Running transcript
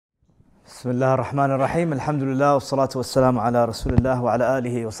بسم الله الرحمن الرحيم الحمد لله والصلاة والسلام على رسول الله وعلى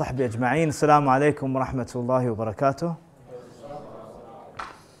آله وصحبه أجمعين. السلام عليكم ورحمة الله وبركاته.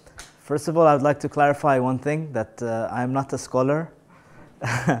 First of all, I would like to clarify one thing, that I am not a scholar.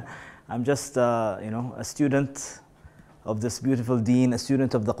 I'm just a student of this beautiful deen, a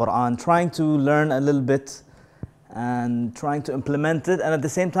student of the Quran, trying to learn a little bit and trying to implement it, and at the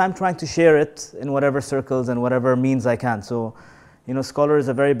same time trying to share it in whatever circles and whatever means I can. So, scholar is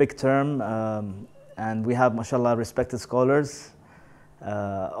a very big term, and we have, mashallah, respected scholars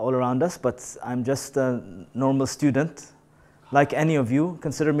all around us, but I'm just a normal student, like any of you.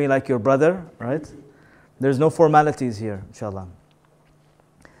 Consider me like your brother, right? There's no formalities here, inshallah.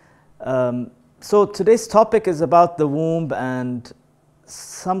 So today's topic is about the womb and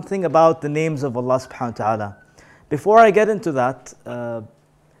something about the names of Allah subhanahu wa ta'ala. Before I get into that,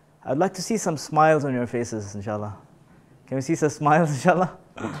 I'd like to see some smiles on your faces, inshallah. Can we see some smiles, inshallah?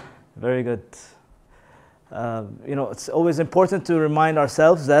 Very good. It's always important to remind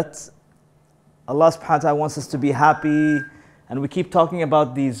ourselves that Allah subhanahu wa ta'ala wants us to be happy, and we keep talking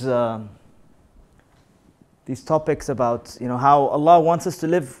about these topics about how Allah wants us to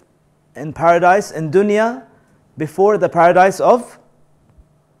live in paradise, in dunya, before the paradise of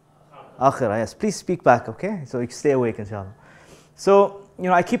akhirah. Yes, please speak back, okay? So you can stay awake, inshallah. So,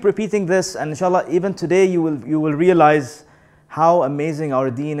 I keep repeating this, and inshallah, even today you will realize how amazing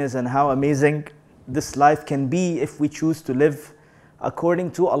our deen is and how amazing this life can be if we choose to live according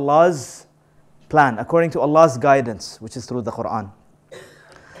to Allah's plan, according to Allah's guidance, which is through the Quran.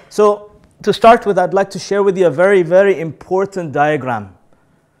 So, to start with, I'd like to share with you a very, very important diagram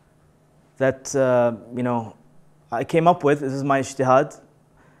that, I came up with. This is my ijtihad.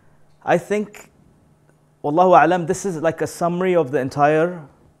 I think, Wallahu a'lam, this is like a summary of the entire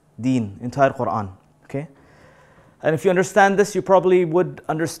deen, entire Quran, okay? And if you understand this, you probably would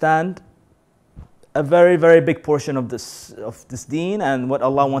understand a very, very big portion of this deen and what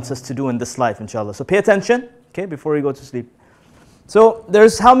Allah wants us to do in this life, inshallah. So pay attention, okay, before you go to sleep. So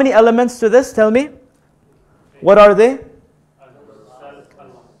there's how many elements to this? Tell me. What are they?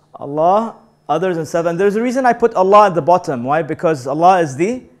 Allah, others, and seven. There's a reason I put Allah at the bottom. Why? Because Allah is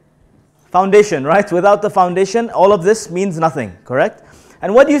the foundation, right? Without the foundation, all of this means nothing, correct?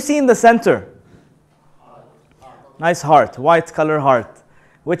 And what do you see in the center? Nice heart, white color heart,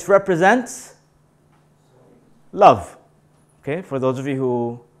 which represents love. Okay, for those of you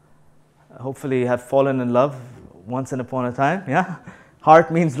who hopefully have fallen in love once upon a time, yeah?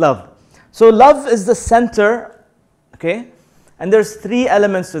 Heart means love. So love is the center, okay? And there's three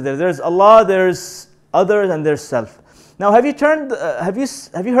elements to this. There's Allah, there's others, and there's self. Now, have you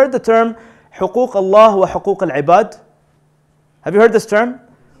heard the term حقوق Allah wa حقوق العباد? Have you heard this term?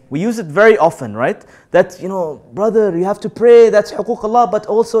 We use it very often, right? That, brother, you have to pray, that's حقوق Allah, but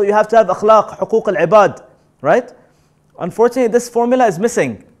also you have to have akhlaq, حقوق العباد, right? Unfortunately, this formula is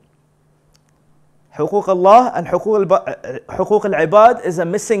missing. حقوق Allah and حقوق العباد is a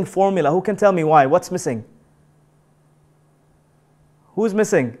missing formula. Who can tell me why? What's missing? Who's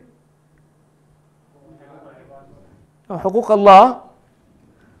missing? حقوق Allah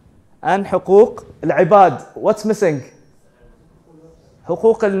and حقوق العباد. What's missing?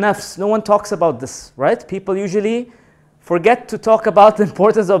 حقوق النفس. No one talks about this, right? People usually forget to talk about the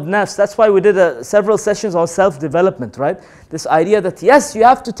importance of nafs. That's why we did several sessions on self-development, right? This idea that yes, you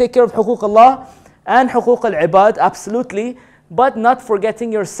have to take care of حقوق Allah and حقوق العباد, absolutely, but not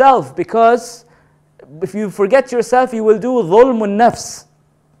forgetting yourself, because if you forget yourself, you will do ظلم النفس.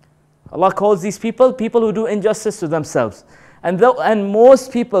 Allah calls these people who do injustice to themselves. And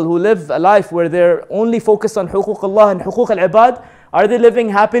most people who live a life where they're only focused on حقوق Allah and حقوق العباد, are they living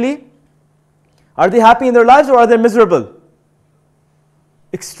happily? Are they happy in their lives, or are they miserable?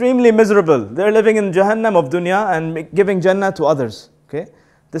 Extremely miserable. They're living in Jahannam of dunya and giving Jannah to others. Okay?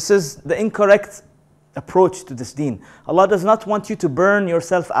 This is the incorrect approach to this deen. Allah does not want you to burn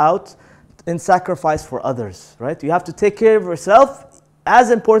yourself out in sacrifice for others. Right? You have to take care of yourself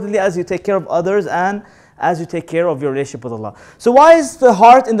as importantly as you take care of others and as you take care of your relationship with Allah. So why is the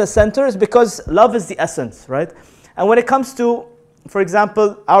heart in the center? It's because love is the essence, right? And when it comes to, for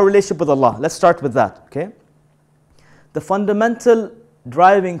example, our relationship with Allah, let's start with that, okay? The fundamental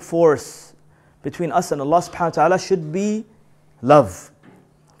driving force between us and Allah subhanahu wa ta'ala should be love,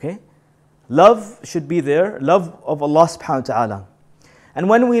 okay? Love should be there, love of Allah subhanahu wa ta'ala. And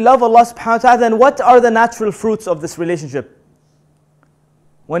when we love Allah subhanahu wa ta'ala, then what are the natural fruits of this relationship?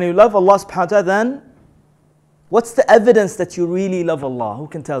 When you love Allah subhanahu wa ta'ala, then what's the evidence that you really love Allah? Who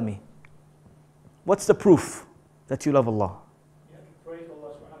can tell me? What's the proof that you love Allah? You have to praise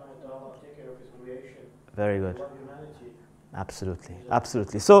Allah subhanahu wa ta'ala, take care of His creation. Very good. Love humanity. Absolutely,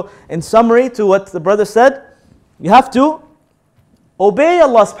 absolutely. So, in summary to what the brother said, you have to obey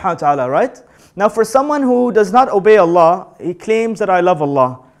Allah subhanahu wa ta'ala, right? Now, for someone who does not obey Allah, he claims that I love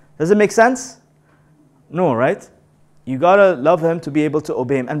Allah. Does it make sense? No, right? You gotta love Him to be able to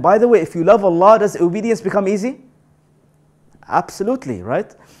obey Him. And by the way, if you love Allah, does obedience become easy? Absolutely,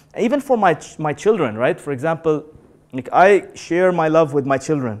 right? Even for my children, right? For example, like I share my love with my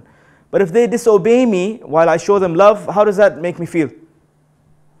children. But if they disobey me while I show them love, how does that make me feel?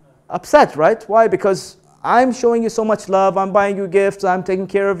 Upset, right? Why? Because I'm showing you so much love, I'm buying you gifts, I'm taking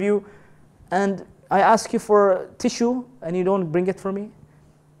care of you, and I ask you for tissue and you don't bring it for me.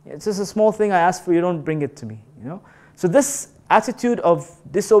 It's just a small thing I ask for, you don't bring it to me, you know? So this attitude of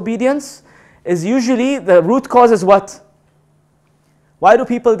disobedience is usually, the root cause is what? Why do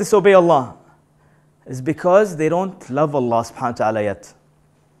people disobey Allah? It's because they don't love Allah subhanahu wa ta'ala yet.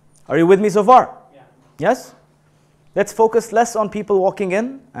 Are you with me so far? Yeah. Yes? Let's focus less on people walking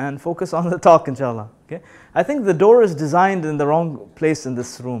in and focus on the talk, inshallah. Okay? I think the door is designed in the wrong place in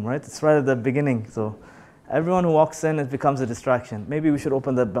this room, right? It's right at the beginning. So everyone who walks in, it becomes a distraction. Maybe we should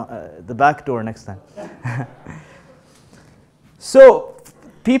open the back door next time. So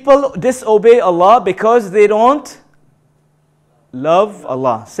people disobey Allah because they don't love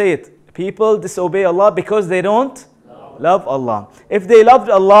Allah. Say it. People disobey Allah because they don't love Allah. If they loved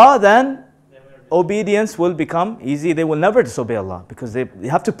Allah, then obedience will become easy. They will never disobey Allah because they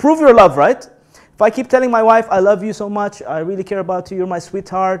have to prove your love, right? If I keep telling my wife, I love you so much, I really care about you, you're my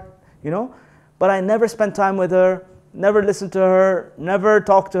sweetheart, you know, but I never spend time with her, never listen to her, never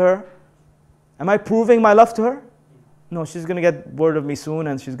talk to her, am I proving my love to her? No, she's going to get bored of me soon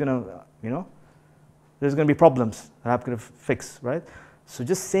and she's going to, you know, there's going to be problems that I'm going to fix, right? So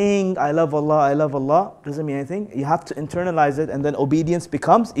just saying, I love Allah, doesn't mean anything. You have to internalize it and then obedience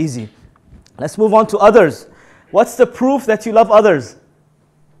becomes easy. Let's move on to others. What's the proof that you love others?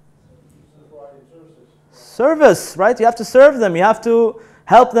 Service, right? You have to serve them. You have to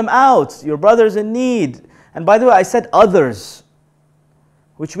help them out. Your brother's in need. And by the way, I said others,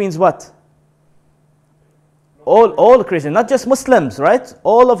 which means what? All Christians, not just Muslims, right?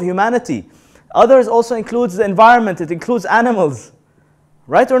 All of humanity. Others also includes the environment. It includes animals.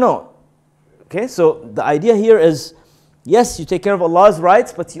 Right or no? Okay, so the idea here is, yes, you take care of Allah's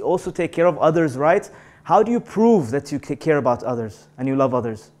rights, but you also take care of others' rights. How do you prove that you care about others and you love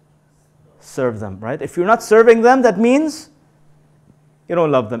others? Serve them, right? If you're not serving them, that means you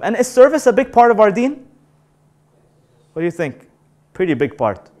don't love them. And is service a big part of our deen? What do you think? Pretty big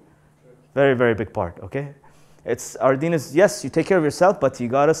part. Very, very big part, okay? Our deen is, yes, you take care of yourself, but you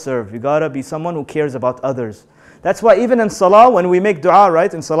gotta serve. You gotta be someone who cares about others. That's why even in salah, when we make dua,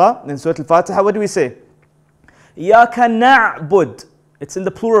 right, in salah, in Surah Al-Fatiha, what do we say? Iyaka na'bud. It's in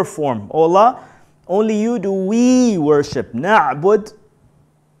the plural form. Oh Allah, only you do we worship. Na'bud,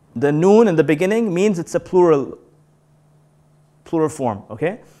 the noon in the beginning means it's a plural form,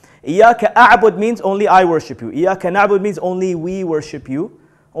 okay? Iyaka a'bud means only I worship you. Iyaka na'bud means only we worship you.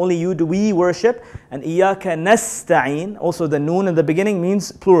 Only you do we worship. And Iyaka nasta'in, also the noon in the beginning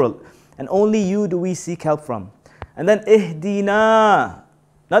means plural. And only you do we seek help from. And then ihdina,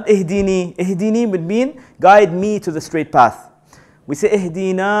 not ihdini. Ihdini would mean guide me to the straight path. We say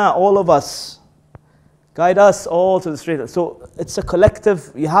ihdina, all of us. Guide us all to the straight path. So it's a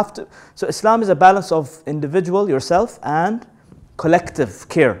collective, you have to. So Islam is a balance of individual, yourself, and collective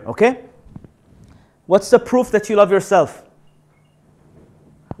care, okay? What's the proof that you love yourself?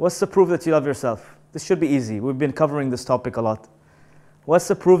 What's the proof that you love yourself? This should be easy. We've been covering this topic a lot. What's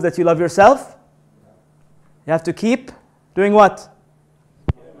the proof that you love yourself? You have to keep doing what?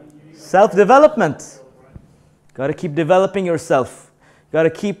 Self-development. Got to keep developing yourself. Got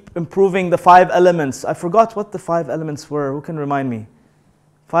to keep improving the 5 elements. I forgot what the 5 elements were. Who can remind me?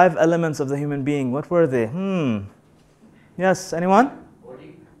 5 elements of the human being. What were they? Yes, anyone?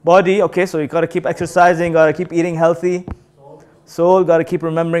 Body. Okay, so you got to keep exercising. Got to keep eating healthy. Soul. Got to keep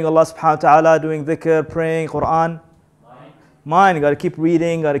remembering Allah subhanahu wa ta'ala, doing dhikr, praying, Quran. Mind, you got to keep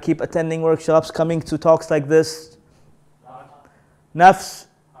reading, got to keep attending workshops, coming to talks like this. Nafs,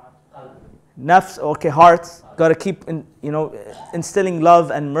 okay, heart, got to keep instilling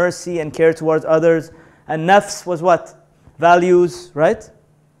love and mercy and care towards others. And nafs was what? Values, right?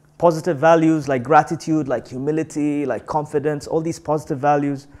 Positive values like gratitude, like humility, like confidence, all these positive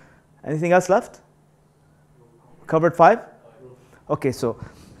values. Anything else left? Covered 5? Okay, so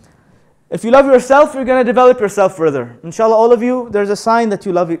if you love yourself, you're going to develop yourself further. Inshallah, all of you, there's a sign that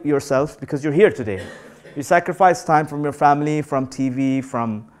you love yourself because you're here today. You sacrifice time from your family, from TV,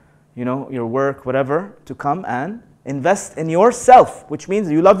 from your work, whatever, to come and Invest in yourself, which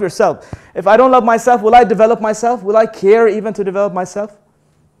means you love yourself. If I don't love myself, will I develop myself? Will I care even to develop myself?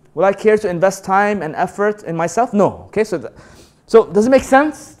 Will I care to invest time and effort in myself? No. Okay, so does it make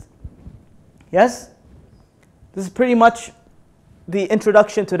sense? Yes? This is pretty much the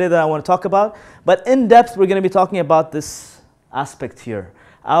introduction today that I want to talk about. But in depth, we're going to be talking about this aspect here.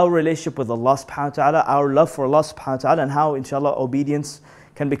 Our relationship with Allah subhanahu wa ta'ala, our love for Allah subhanahu wa ta'ala, and how inshallah obedience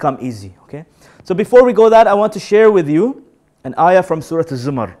can become easy. Okay. So before we go that, I want to share with you an ayah from Surah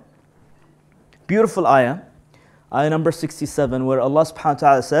Al-Zumar. Beautiful ayah. Ayah number 67, where Allah subhanahu wa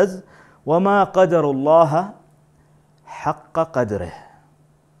ta'ala says, وَمَا قَدَرُ اللَّهَ حَقَّ قَدْرِهِ.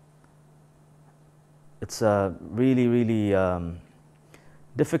 It's a really, really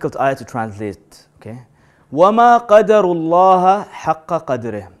difficult ayah to translate. Okay. وَمَا قَدَرُ اللَّهَ حَقَّ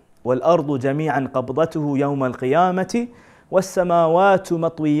قَدْرِهِ وَالْأَرْضُ جَمِيعًا قَبْضَتُهُ يَوْمَ الْقِيَامَةِ وَالسَّمَاوَاتُ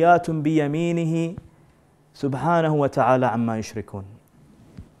مَطْوِيَّاتٌ بِيَمِينِهِ سُبْحَانَهُ وَتَعَالَى عَمَّا يُشْرِكُونَ.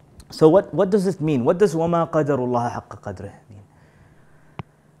 So what does it mean? What does وَمَا قَدَرُ اللَّهَ حَقَّ قَدْرِهِ mean?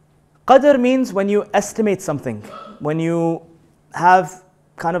 Qadr means when you estimate something, when you have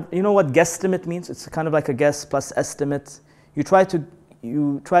kind of, you know what guesstimate means? It's kind of like a guess plus estimate. You try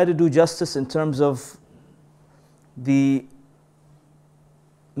to do justice in terms of the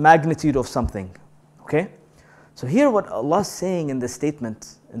magnitude of something. Okay? So here what Allah is saying in this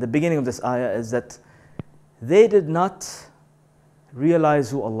statement, in the beginning of this ayah, is that they did not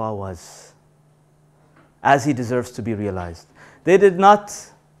realize who Allah was as He deserves to be realized. They did not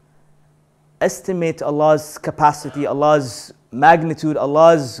estimate Allah's capacity, Allah's magnitude,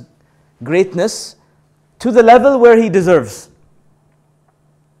 Allah's greatness to the level where He deserves.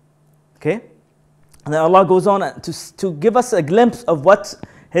 Okay? And then Allah goes on to give us a glimpse of what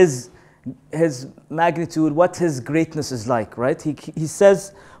His magnitude, what His greatness is like, right? He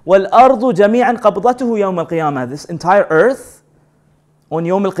says, وَالْأَرْضُ جَمِيعًا قَبْضَتُهُ يَوْمَ الْقِيَامَةِ. This entire earth, on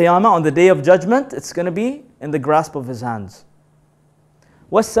Yawm al-Qiyamah, on the day of judgment, it's going to be in the grasp of His hands.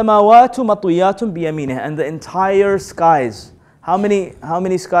 وَالسَّمَاوَاتُ مَطْوِيَّاتٌ بِيَمِينِهِ. And the entire skies. How many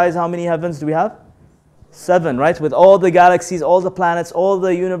skies, how many heavens do we have? 7, right? With all the galaxies, all the planets, all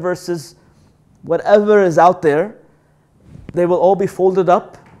the universes, whatever is out there, they will all be folded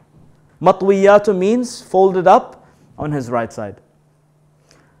up. Matwiyatu means folded up on His right side.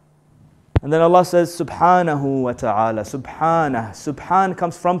 And then Allah says, Subhanahu wa ta'ala. Subhanah. Subhan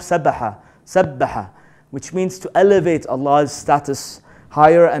comes from sabaha. Sabbaha. Which means to elevate Allah's status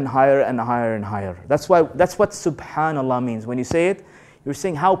higher and higher and higher and higher. That's what Subhanallah means. When you say it, you're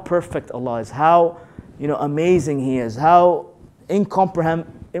saying how perfect Allah is, how amazing He is, how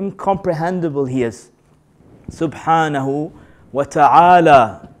incomprehensible He is. Subhanahu wa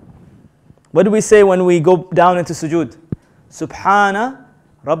ta'ala. What do we say when we go down into sujood? Subhana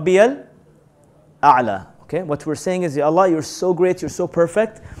Rabbiyal A'la. Okay, what we're saying is, Ya Allah, you're so great, you're so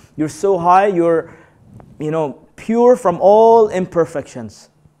perfect, you're so high, you're pure from all imperfections.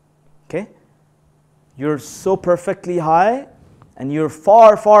 Okay? You're so perfectly high and you're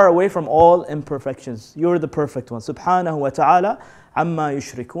far, far away from all imperfections. You're the perfect one. Subhanahu wa ta'ala amma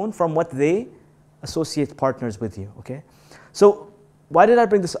yushrikun, from what they associate partners with you. Okay? So, why did I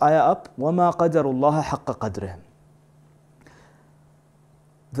bring this ayah up? وَمَا قَدَرُ اللَّهَ حَقَّ قَدْرِهِ.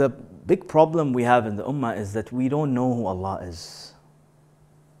 The big problem we have in the ummah is that we don't know who Allah is.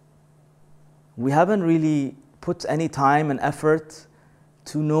 We haven't really put any time and effort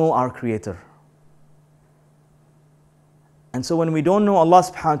to know our Creator. And so when we don't know Allah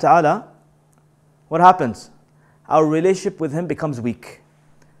subhanahu wa ta'ala, what happens? Our relationship with Him becomes weak.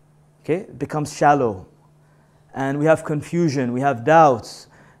 Okay? It becomes shallow. And we have confusion, we have doubts,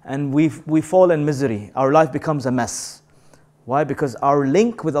 and we fall in misery. Our life becomes a mess. Why? Because our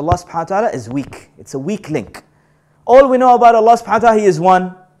link with Allah subhanahu wa ta'ala is weak. It's a weak link. All we know about Allah subhanahu wa ta'ala, He is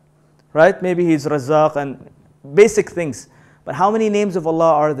one. Right? Maybe He's Razzaq and basic things. But how many names of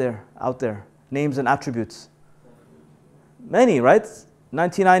Allah are there out there? Names and attributes. Many, right?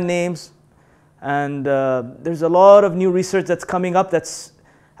 99 names. And there's a lot of new research that's coming up that's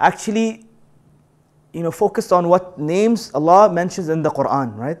actually focused on what names Allah mentions in the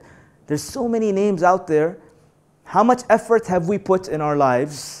Quran, right? There's so many names out there. How much effort have we put in our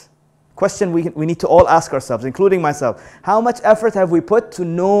lives? Question we need to all ask ourselves, including myself. How much effort have we put to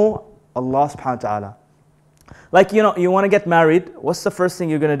know Allah subhanahu wa ta'ala? Like, you want to get married. What's the first thing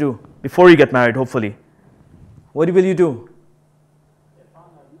you're going to do before you get married, hopefully? What will you do?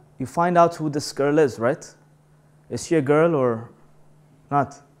 You find out who this girl is, right? Is she a girl or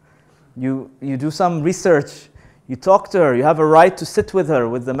not? You do some research. You talk to her. You have a right to sit with her,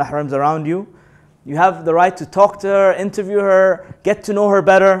 with the mahrams around you. You have the right to talk to her, interview her, get to know her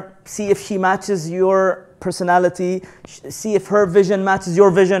better, see if she matches your personality, see if her vision matches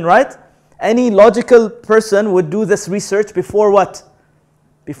your vision, right? Any logical person would do this research before what?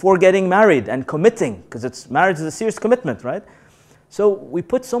 Before getting married and committing, because marriage is a serious commitment, right? So we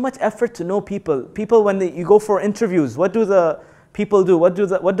put so much effort to know people. People, when you go for interviews, what do the people do? What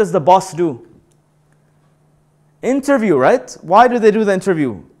does the boss do? Interview, right? Why do they do the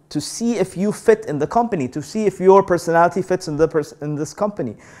interview? To see if you fit in the company, to see if your personality fits in this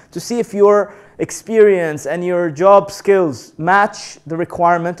company, to see if your experience and your job skills match the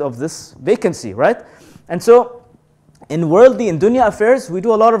requirement of this vacancy, right? And so, in dunya affairs, we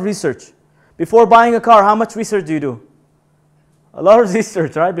do a lot of research. Before buying a car, how much research do you do? A lot of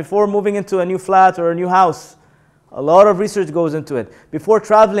research, right? Before moving into a new flat or a new house, a lot of research goes into it. Before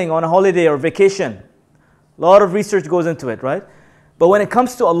traveling on a holiday or vacation, a lot of research goes into it, right? But when it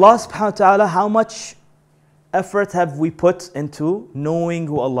comes to Allah subhanahu wa ta'ala, how much effort have we put into knowing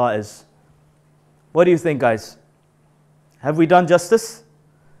who Allah is? What do you think, guys? Have we done justice?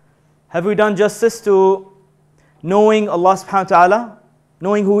 Have we done justice to knowing Allah subhanahu wa ta'ala?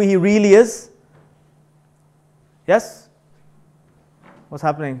 Knowing who He really is? Yes? What's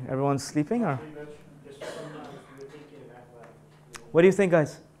happening? Everyone's sleeping? Or? What do you think,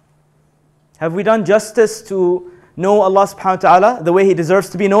 guys? Have we done justice to know Allah subhanahu wa ta'ala the way He deserves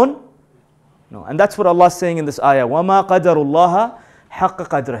to be known? No. And that's what Allah is saying in this ayah. وَمَا قَدَرُ اللَّهَ حَقَّ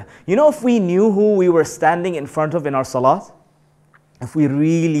قَدْرِهِ. You know, if we knew who we were standing in front of in our salat, if we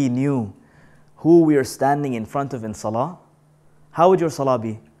really knew who we are standing in front of in salah, how would your salah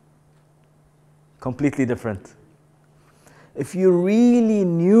be? Completely different. If you really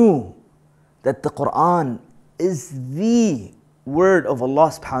knew that the Quran is the word of Allah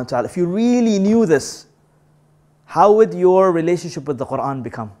subhanahu wa ta'ala, if you really knew this, how would your relationship with the Quran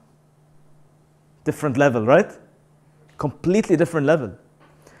become? Different level, right? Completely different level.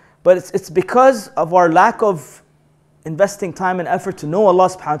 But it's because of our lack of investing time and effort to know Allah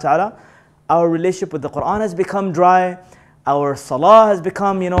subhanahu wa ta'ala, our relationship with the Quran has become dry, our salah has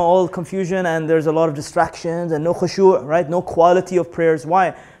become, all confusion, and there's a lot of distractions and no khushu', right? No quality of prayers.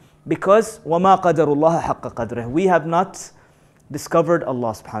 Why? Because وَمَا قَدَرُ اللَّهَ حَقَّ قَدْرِهِ. We have not discovered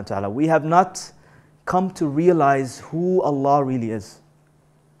Allah subhanahu wa ta'ala. We have not come to realize who Allah really is.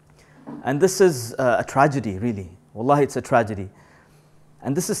 And this is a tragedy, really. Wallahi, it's a tragedy.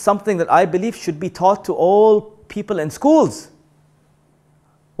 And this is something that I believe should be taught to all people in schools.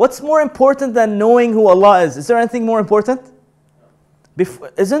 What's more important than knowing who Allah is? Is there anything more important?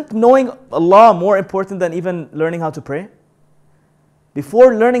 Isn't knowing Allah more important than even learning how to pray?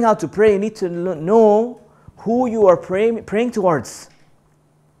 Before learning how to pray, you need to know who you are praying towards.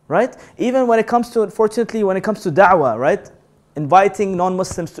 Right? Even when it comes to, unfortunately, when it comes to da'wah, right? Inviting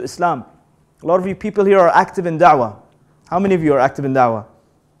non-Muslims to Islam. A lot of you people here are active in da'wah. How many of you are active in da'wah?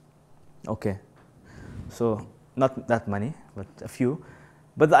 Okay. So, not that many, but a few.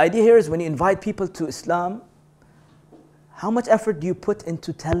 But the idea here is when you invite people to Islam, how much effort do you put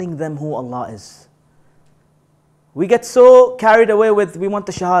into telling them who Allah is? We get so carried away with, we want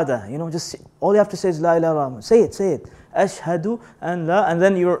the shahada. Just all you have to say is La ilaha illallah. Say it. Ashhadu and la. And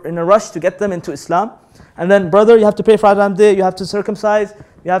then you're in a rush to get them into Islam. And then, brother, you have to pray for Ramadan Day, you have to circumcise,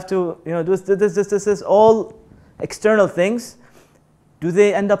 you have to, do this, all external things. Do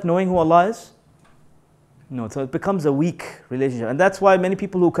they end up knowing who Allah is? No, so it becomes a weak relationship. And that's why many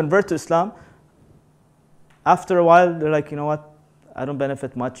people who convert to Islam, after a while, they're like, you know what, I don't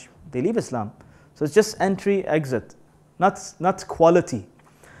benefit much. They leave Islam. So it's just entry, exit, not quality.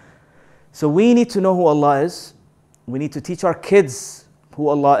 So we need to know who Allah is. We need to teach our kids who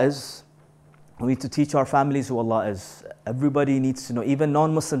Allah is. We need to teach our families who Allah is. Everybody needs to know, even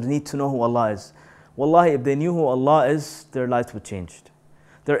non-Muslims need to know who Allah is. Wallahi, if they knew who Allah is, their lives would change.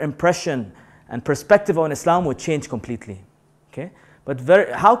 Their impression and perspective on Islam would change completely. Okay?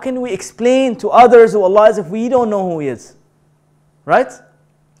 But how can we explain to others who Allah is if we don't know who He is? Right?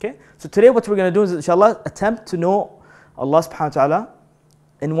 Okay? So today what we're going to do is, inshallah, attempt to know Allah subhanahu wa ta'ala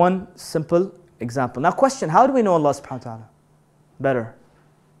in one simple example. Now question, how do we know Allah subhanahu wa ta'ala better?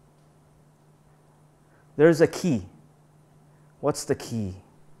 There's a key. What's the key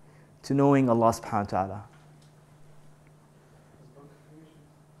to knowing Allah subhanahu wa ta'ala?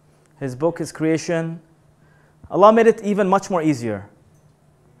 His book, His creation. Allah made it even much more easier.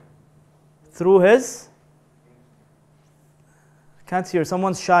 Through His... Can't hear,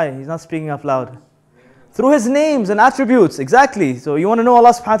 someone's shy, he's not speaking up loud. Through His names and attributes, exactly. So you want to know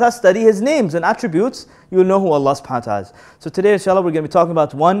Allah subhanahu wa ta'ala, study His names and attributes, you will know who Allah subhanahu wa ta'ala is. So today, inshallah, we're going to be talking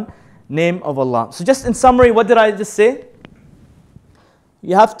about one name of Allah. So just in summary, what did I just say?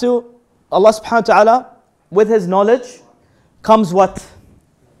 You have to, Allah subhanahu wa ta'ala, with His knowledge, comes what?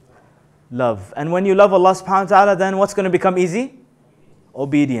 Love. And when you love Allah subhanahu wa ta'ala, then what's going to become easy?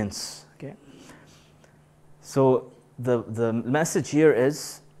 Obedience. Okay. So the message here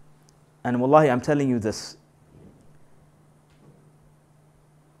is, and wallahi, I'm telling you this,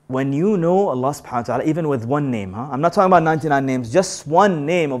 when you know Allah subhanahu wa ta'ala, even with one name, I'm not talking about 99 names, just one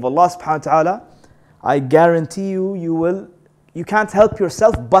name of Allah subhanahu wa ta'ala, I guarantee you, you can't help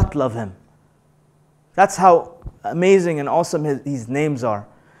yourself but love Him. That's how amazing and awesome His names are.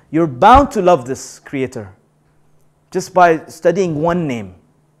 You're bound to love this Creator just by studying one name.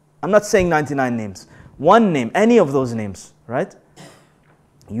 I'm not saying 99 names. One name, any of those names, right?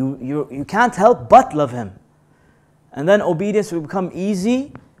 You can't help but love Him. And then obedience will become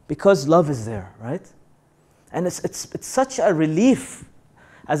easy because love is there, right? And it's such a relief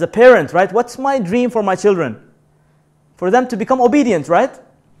as a parent, right? What's my dream for my children? For them to become obedient, right?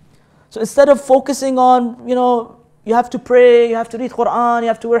 So instead of focusing on, you have to pray, you have to read Quran, you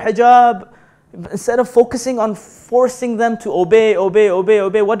have to wear hijab, instead of focusing on forcing them to obey,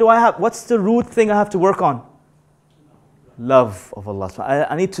 what do I have? What's the root thing I have to work on? Love of Allah.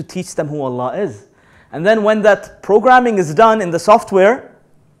 I need to teach them who Allah is. And then when that programming is done in the software,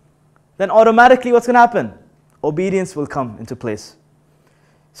 then automatically what's going to happen? Obedience will come into place.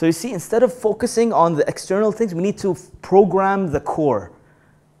 So you see, instead of focusing on the external things, we need to program the core.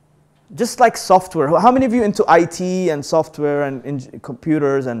 Just like software. How many of you into IT and software and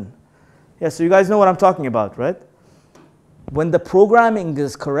computers and... Yeah, so you guys know what I'm talking about, right? When the programming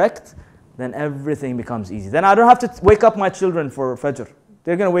is correct, then everything becomes easy. Then I don't have to wake up my children for Fajr.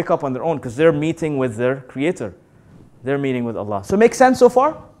 They're going to wake up on their own because they're meeting with their Creator. They're meeting with Allah. So make sense so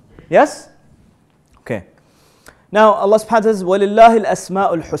far? Yes? Okay. Now Allah subhanahu wa ta'ala says, وَلِلَّهِ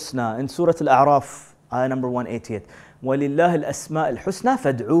الْأَسْمَاءُ الْحُسْنَى in Surah Al-A'raf, ayah number 188. وَلِلَّهِ الْأَسْمَاءُ الْحُسْنَى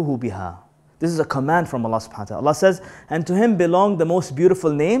فَادْعُوهُ بِهَا. This is a command from Allah subhanahu wa ta'ala. Allah says, and to Him belong the most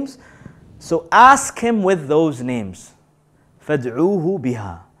beautiful names. So ask Him with those names. فَادْعُوهُ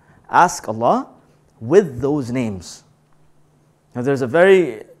بِهَا. Ask Allah with those names. Now there's a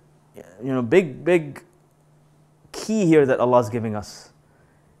very big key here that Allah is giving us.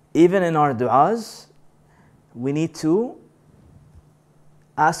 Even in our du'as, we need to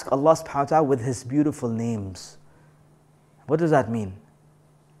ask Allah subhanahu wa ta'ala with His beautiful names. What does that mean?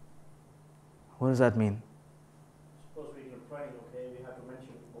 What does that mean? Suppose we are praying, okay, we have to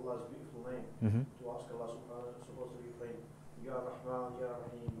mention Allah's beautiful name to ask Allah subhanahu wa ta'ala. Suppose we are praying, Ya Rahman, Ya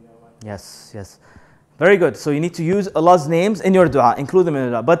Rahim, Ya Rahim. Yes. Very good. So you need to use Allah's names in your dua, include them in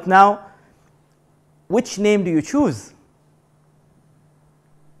your dua. But now, which name do you choose?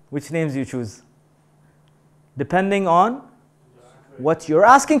 Which names do you choose? Depending on what you're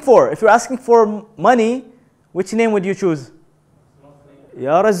asking for. If you're asking for money, which name would you choose?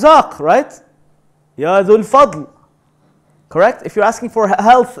 Ya Razzaq, right? Ya Dhul Fadl. Correct? If you're asking for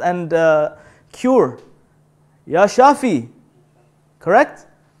health and cure, Ya Shafi. Correct?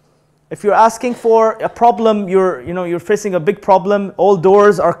 If you're asking for a problem, you're facing a big problem, all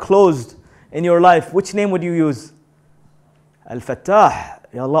doors are closed in your life, which name would you use? Al-Fattah.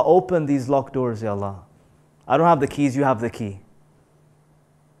 Ya Allah, open these locked doors, Ya Allah. I don't have the keys, you have the key.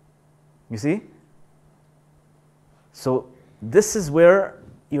 You see? So this is where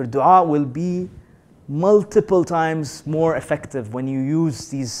your dua will be multiple times more effective when you use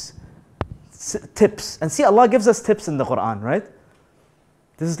these tips. And see, Allah gives us tips in the Quran, right?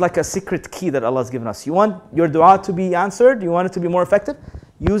 This is like a secret key that Allah has given us. You want your dua to be answered? You want it to be more effective?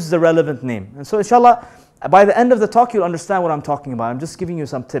 Use the relevant name. And so inshallah, by the end of the talk, you'll understand what I'm talking about. I'm just giving you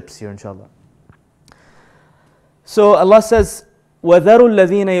some tips here, inshallah. So Allah says, وَذَرُوا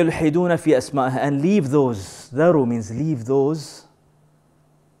الَّذِينَ يُلْحِدُونَ فِي أَسْمَائِهِ. And leave those. Dharu means leave those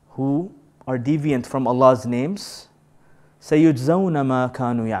who are deviant from Allah's names. سَيُجْزَوْنَ مَا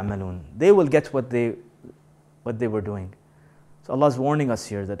كَانُوا يَعْمَلُونَ. They will get what they were doing. So Allah is warning us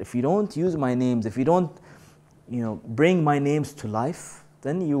here that if you don't use my names, if you don't bring my names to life,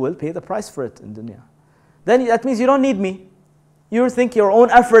 then you will pay the price for it in dunya. Then that means you don't need me. You think your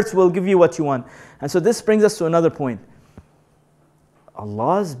own efforts will give you what you want. And so this brings us to another point.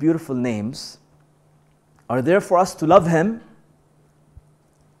 Allah's beautiful names are there for us to love Him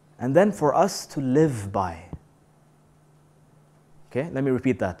and then for us to live by. Okay, let me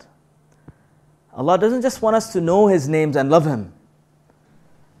repeat that. Allah doesn't just want us to know His names and love Him.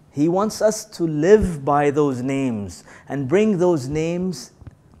 He wants us to live by those names and bring those names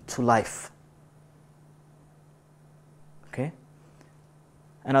to life. Okay?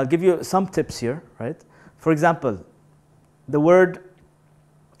 And I'll give you some tips here, right? For example, the word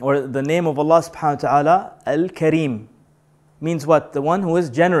or the name of Allah subhanahu wa ta'ala, Al-Kareem, means what? The one who is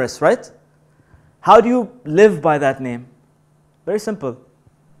generous, right? How do you live by that name? Very simple.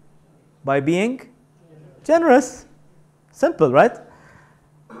 By being generous. Simple, right?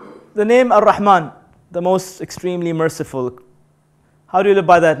 The name Ar-Rahman, the most extremely merciful. How do you live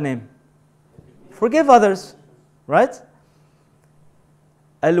by that name? Forgive others, right?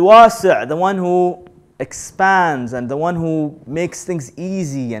 Al-Wasi', the one who expands and the one who makes things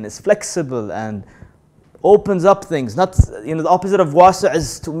easy and is flexible and opens up things. Not, the opposite of wasi'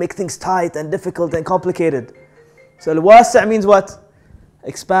 is to make things tight and difficult and complicated. So al-wasi' means what?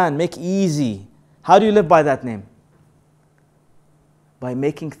 Expand, make easy. How do you live by that name? By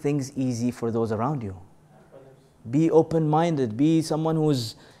making things easy for those around you. Be open-minded. Be someone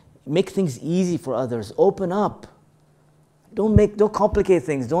who's make things easy for others. Open up. Don't complicate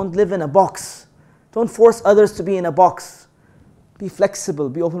things. Don't live in a box. Don't force others to be in a box. Be flexible.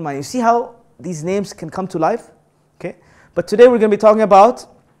 Be open-minded. You see how these names can come to life? Okay. But today we're going to be talking about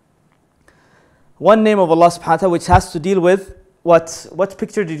one name of Allah subhanahu wa ta'ala which has to deal with what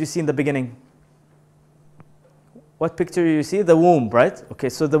picture did you see in the beginning? What picture did you see? The womb, right? Okay,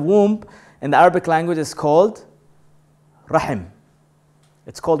 so the womb in the Arabic language is called Rahim.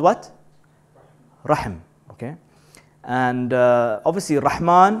 It's called what? Rahim. Okay. And obviously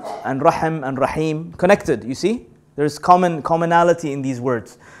Rahman and Rahim and Rahim connected, you see? There's commonality in these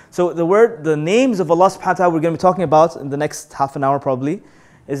words. So the names of Allah subhanahu wa ta'ala we're going to be talking about in the next half an hour probably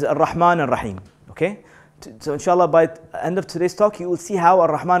is Ar-Rahman and Rahim. Okay? So inshallah by the end of today's talk you will see how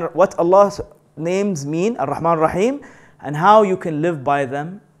Ar-Rahman, what Allah's names mean, Ar-Rahman, Rahim, and how you can live by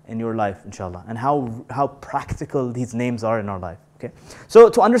them in your life, inshallah, and how practical these names are in our life. Okay, so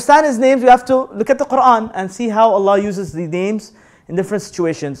to understand His names, we have to look at the Quran and see how Allah uses the names in different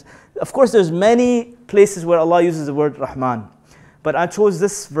situations. Of course, there's many places where Allah uses the word Rahman, but I chose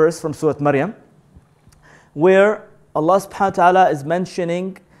this verse from Surah Maryam, where Allah subhanahu wa ta'ala is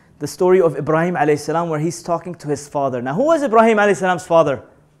mentioning the story of Ibrahim alayhi salam, where he's talking to his father. Now, who was Ibrahim alayhi salam's father?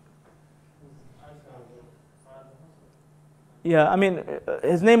 Yeah, I mean,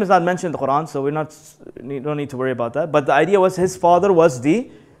 his name is not mentioned in the Quran, so don't need to worry about that. But the idea was his father was the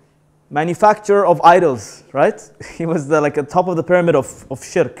manufacturer of idols, right? He was like the top of the pyramid of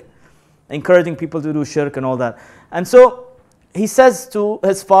shirk, encouraging people to do shirk and all that. And so he says to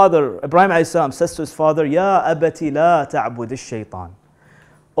his father, Ibrahim alayhi salam says to his father, Ya abati la ta'bud ash-shaytan.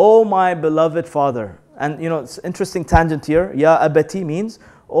 Oh my beloved father. And it's an interesting tangent here. Ya abati means,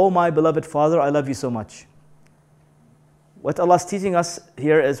 oh my beloved father, I love you so much. What Allah is teaching us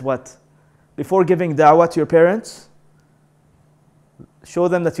here is what? Before giving da'wah to your parents, show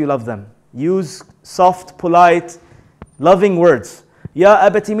them that you love them. Use soft, polite, loving words. Ya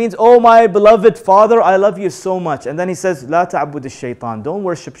abati means, oh my beloved father, I love you so much. And then he says, La ta'bud ash-shaytan. Don't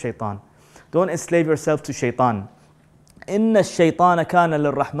worship shaitan. Don't enslave yourself to shaitan. Inna ash-shaytana kana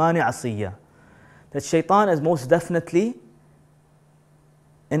lir-rahmani asiyya. That shaitan is most definitely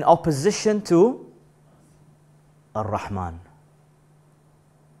in opposition to Ar-Rahman.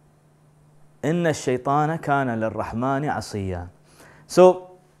 Inna ash-shaytana kana lir-rahmani asiyya.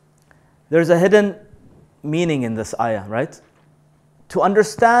 So there's a hidden meaning in this ayah, right? To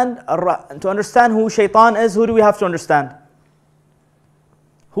understand who shaitan is, who do we have to understand?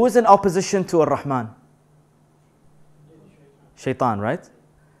 Who is in opposition to Ar-Rahman? Shaitan, right?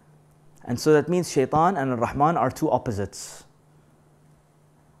 And so that means shaitan and Ar-Rahman are two opposites.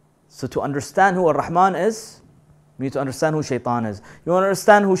 So to understand who Ar-Rahman is, we need to understand who shaitan is. You want to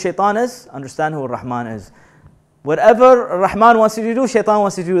understand who shaitan is? Understand who Ar-Rahman is. Whatever Ar-Rahman wants you to do, shaitan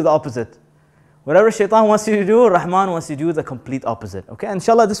wants you to do the opposite. Whatever shaitan wants you to do, Rahman wants you to do the complete opposite. Okay, and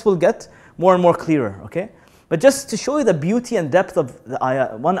inshallah this will get more and more clearer. Okay, but just to show you the beauty and depth of the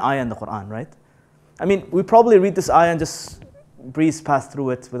ayah, one ayah in the Quran, right? I mean, we probably read this ayah and just breeze past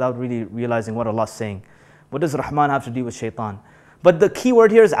through it without really realizing what Allah is saying. What does Rahman have to do with shaitan? But the key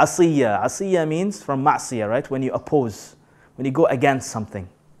word here is asiyya. Asiyya means from ma'siyah, right? When you oppose, when you go against something.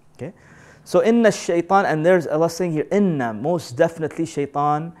 Okay, so inna shaitan, and there's Allah saying here, inna, most definitely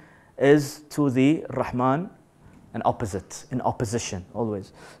shaitan is to the Rahman an opposite, in opposition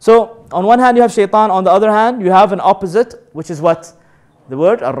always. So on one hand you have shaitan, on the other hand you have an opposite, which is what? The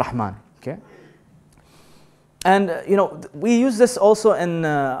word Ar-Rahman. Okay, and we use this also in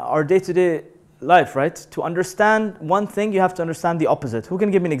our day-to-day life, right? To understand one thing you have to understand the opposite. Who can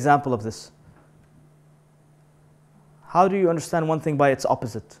give me an example of this? How do you understand one thing by its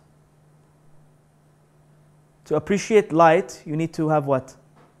opposite? To appreciate light you need to have what?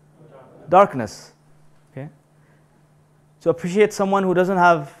 Darkness. Okay. To appreciate someone who doesn't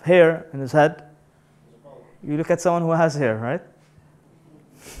have hair in his head, you look at someone who has hair, right?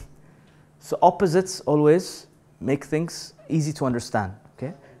 So opposites always make things easy to understand.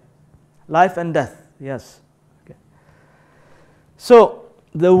 Okay. Life and death, yes. Okay. So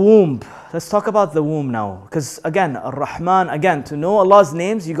The womb. Let's talk about the womb now. Because again, Ar-Rahman, again, to know Allah's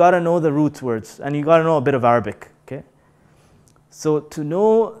names, you got to know the root words. And you got to know a bit of Arabic. Okay? So to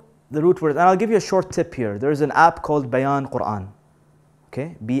know the root words, and I'll give you a short tip here. There's an app called Bayan Quran.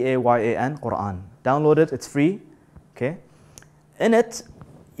 Okay? Bayan Quran. Download it, it's free. Okay? In it,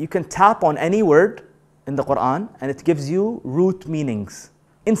 you can tap on any word in the Quran and it gives you root meanings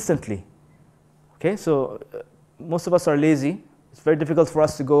instantly. Okay? So most of us are lazy. It's very difficult for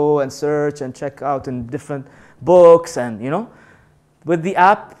us to go and search and check out in different books and, With the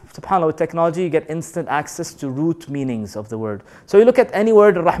app, subhanAllah, with technology, you get instant access to root meanings of the word. So you look at any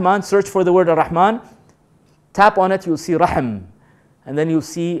word, Ar-Rahman, search for the word Ar-Rahman, tap on it, you'll see Rahim. And then you'll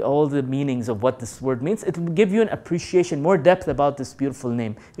see all the meanings of what this word means. It will give you an appreciation, more depth about this beautiful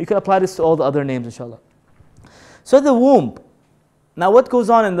name. You can apply this to all the other names, inshallah. So the womb. Now what goes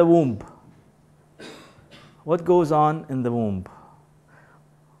on in the womb? What goes on in the womb?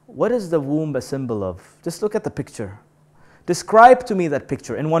 What is the womb a symbol of? Just look at the picture. Describe to me that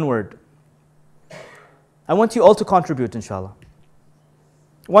picture in one word. I want you all to contribute, inshallah.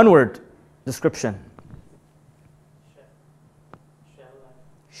 One word, description.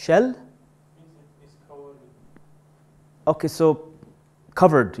 Shell? Okay, so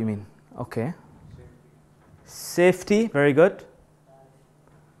covered, you mean? Okay. Safety, very good.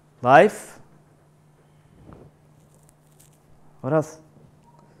 Life. What else?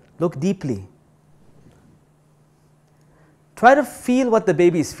 Look deeply. Try to feel what the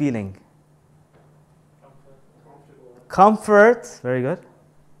baby is feeling. Comfort, very good.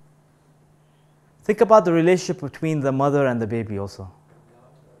 Think about the relationship between the mother and the baby also.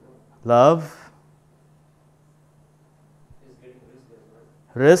 Love.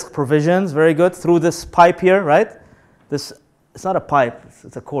 Rizq, provisions, very good. Through this pipe here, right? It's not a pipe,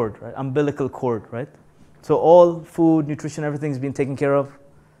 it's a cord, right? Umbilical cord, right? So all food, nutrition, everything's been taken care of.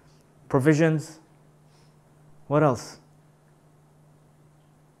 Provisions. What else?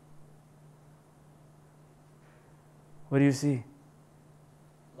 What do you see?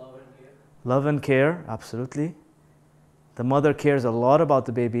 Love and care. Love and care, absolutely. The mother cares a lot about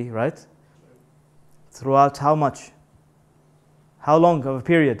the baby, right? Throughout how much? How long of a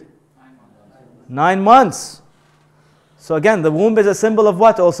period? 9 months. 9 months. So again, the womb is a symbol of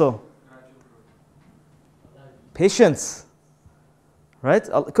what also? Patience. Right?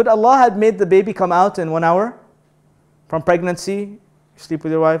 Could Allah have made the baby come out in 1 hour? From pregnancy, you sleep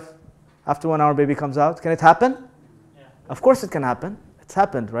with your wife, after 1 hour baby comes out. Can it happen? Yeah. Of course it can happen. It's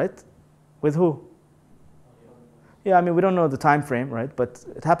happened, right? With who? Yeah, I mean, we don't know the time frame, right? But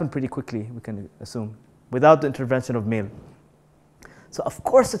it happened pretty quickly, we can assume, without the intervention of male. So of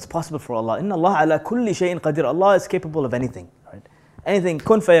course it's possible for Allah. Inna Allah ala kulli shay'in qadir. Allah is capable of anything, right? Anything,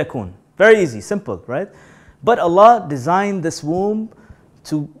 kun fayakun. Very easy, simple, right? But Allah designed this womb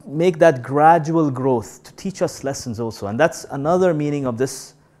to make that gradual growth, to teach us lessons also. And that's another meaning of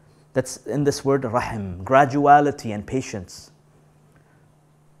this, that's in this word rahim, graduality and patience.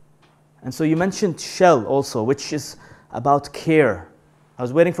 And so you mentioned shell also, which is about care. I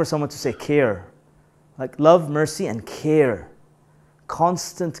was waiting for someone to say care. Like love, mercy, and care.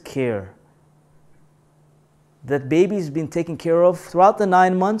 Constant care. That baby's been taken care of throughout the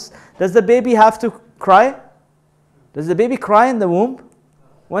 9 months. Does the baby have to cry? Does the baby cry in the womb?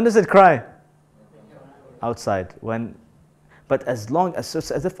 When does it cry? Outside. When, but as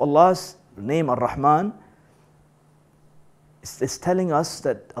if Allah's name Ar-Rahman is telling us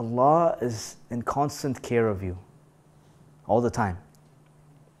that Allah is in constant care of you all the time.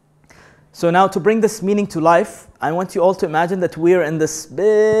 So now to bring this meaning to life, I want you all to imagine that we're in this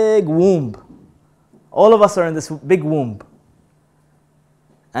big womb. All of us are in this big womb.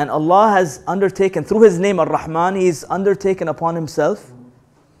 And Allah has undertaken, through His name Ar-Rahman, He's undertaken upon Himself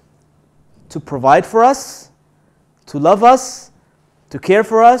to provide for us, to love us, to care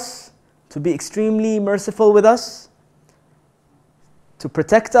for us, to be extremely merciful with us, to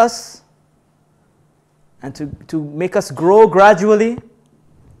protect us, and to make us grow gradually.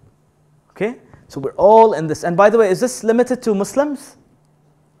 Okay? So we're all in this. And by the way, is this limited to Muslims?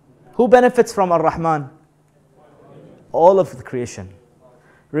 Who benefits from Ar-Rahman? All of the creation.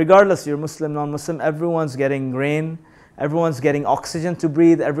 Regardless, you're Muslim, non-Muslim, everyone's getting rain, everyone's getting oxygen to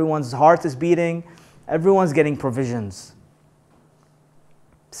breathe, everyone's heart is beating, everyone's getting provisions.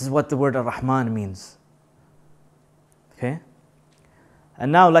 This is what the word Ar-Rahman means. Okay?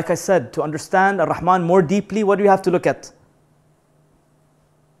 And now, like I said, to understand Ar-Rahman more deeply, what do we have to look at?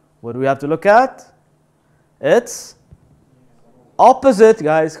 What do we have to look at? It's opposite,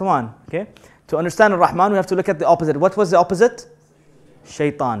 guys, come on. Okay? To understand Ar-Rahman, we have to look at the opposite. What was the opposite?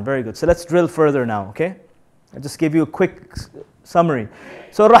 Shaitan. Very good. So let's drill further now, okay? I just gave you a quick summary.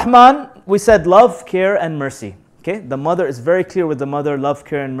 So Rahman, we said love, care, and mercy. Okay, the mother is very clear with the mother, love,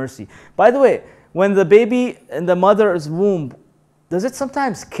 care, and mercy. By the way, when the baby in the mother's womb, does it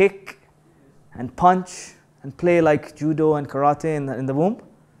sometimes kick and punch and play like judo and karate in the womb?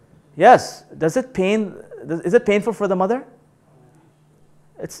 Yes. Does it pain? Is it painful for the mother?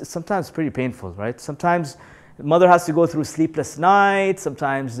 It's sometimes pretty painful, right? Sometimes the mother has to go through sleepless nights.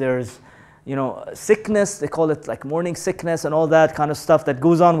 Sometimes there's, sickness. They call it like morning sickness and all that kind of stuff that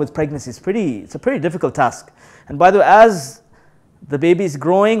goes on with pregnancy. It's a pretty difficult task. And by the way, as the baby is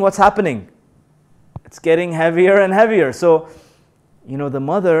growing, what's happening? It's getting heavier and heavier. So, the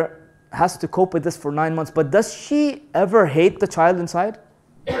mother has to cope with this for 9 months. But does she ever hate the child inside?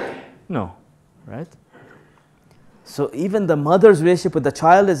 No, right? So even the mother's relationship with the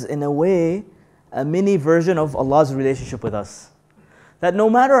child is in a way a mini version of Allah's relationship with us. That no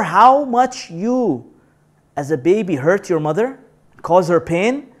matter how much you as a baby hurt your mother, cause her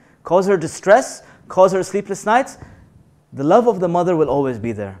pain, cause her distress, cause her sleepless nights, the love of the mother will always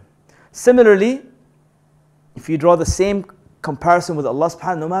be there. Similarly, if you draw the same comparison with Allah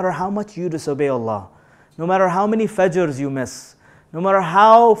subhanahu, no matter how much you disobey Allah, no matter how many fajrs you miss, no matter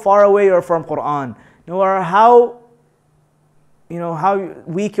how far away you are from Quran, no matter how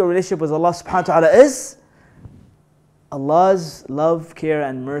weak your relationship with Allah subhanahu wa ta'ala is, Allah's love, care,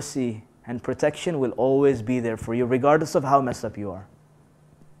 and mercy and protection will always be there for you, regardless of how messed up you are.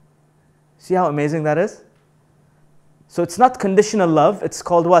 See how amazing that is? So it's not conditional love, it's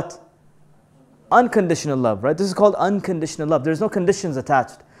called what? Unconditional love, right? This is called unconditional love. There's no conditions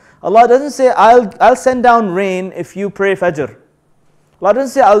attached. Allah doesn't say, I'll send down rain if you pray Fajr. Allah doesn't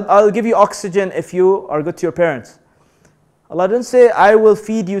say, I'll give you oxygen if you are good to your parents. Allah doesn't say, I will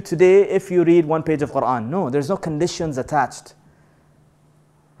feed you today if you read 1 page of Quran. No, there's no conditions attached.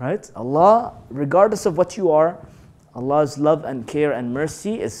 Right? Allah, regardless of what you are, Allah's love and care and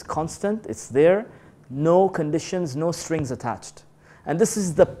mercy is constant, it's there. No conditions, no strings attached. And this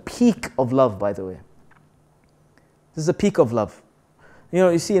is the peak of love, by the way. This is the peak of love.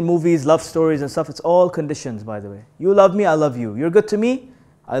 You see in movies, love stories and stuff, it's all conditions, by the way. You love me, I love you. You're good to me,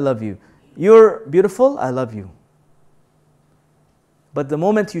 I love you. You're beautiful, I love you. But the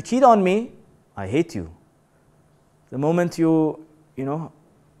moment you cheat on me, I hate you. The moment your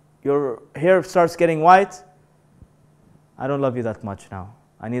hair starts getting white, I don't love you that much now.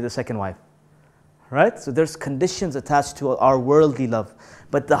 I need a second wife. Right? So there's conditions attached to our worldly love.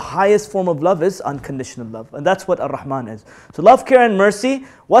 But the highest form of love is unconditional love. And that's what Ar-Rahman is. So love, care, and mercy.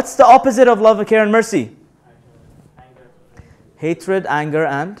 What's the opposite of love, care, and mercy? Anger. Hatred, anger,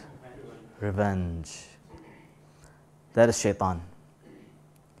 and revenge. That is shaitan.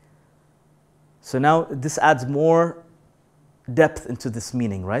 So now this adds more depth into this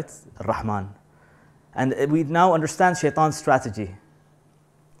meaning, right? Ar-Rahman. And we now understand shaitan's strategy.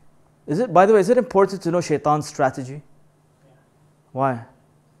 By the way, is it important to know shaitan's strategy? Yeah. Why?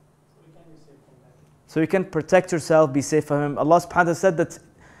 So we can be safe from that. So you can protect yourself, be safe from him. Allah subhanahu wa ta'ala said that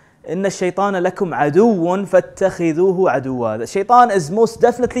إِنَّ الشَّيْطَانَ لَكُمْ عَدُوٌ فَاتَّخِذُوهُ عَدُوًا. That shaitan is most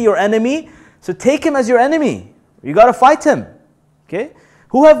definitely your enemy, so take him as your enemy. You got to fight him. Okay?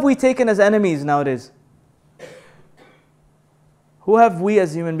 Who have we taken as enemies nowadays? Who have we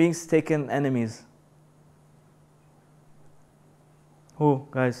as human beings taken enemies? Who,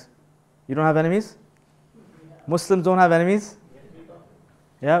 guys? You don't have enemies? Muslims don't have enemies?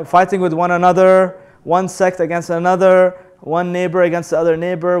 Yeah, fighting with one another, one sect against another, one neighbor against the other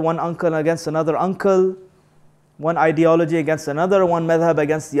neighbor, one uncle against another uncle, one ideology against another, one madhab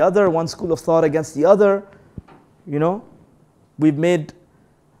against the other, one school of thought against the other. We've made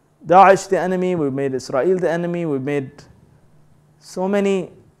Daesh the enemy, we've made Israel the enemy, we've made so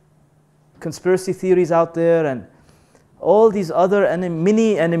many conspiracy theories out there and all these other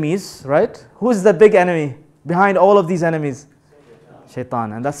mini enemies, right? Who's the big enemy behind all of these enemies?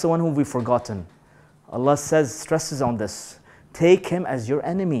 Shaitan. And that's the one whom we've forgotten. Allah stresses on this. Take him as your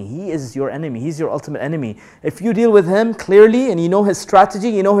enemy. He is your enemy. He's your ultimate enemy. If you deal with him clearly and you know his strategy,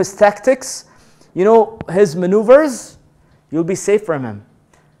 you know his tactics, you know his maneuvers, you'll be safe from him.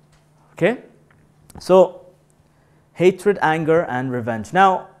 Okay? So, hatred, anger, and revenge.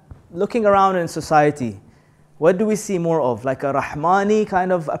 Now, looking around in society, what do we see more of? Like a Rahmani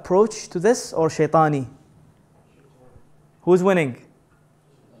kind of approach to this or Shaitani? Who's winning?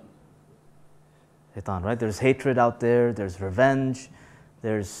 Shaitan, right? There's hatred out there, there's revenge,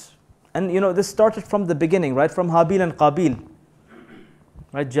 and this started from the beginning, right? From Habil and Qabil.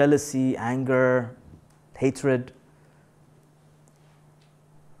 Right? Jealousy, anger, hatred.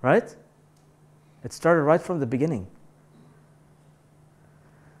 Right? It started right from the beginning.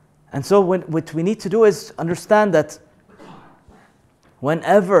 And so what we need to do is understand that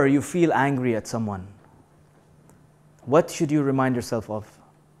whenever you feel angry at someone, what should you remind yourself of?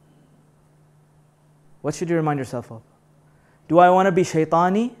 What should you remind yourself of? Do I want to be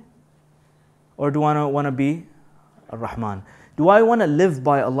shaitani, or do I want to be Ar-Rahman? Do I want to live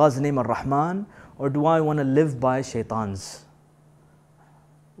by Allah's name Ar-Rahman, or do I want to live by shaitan's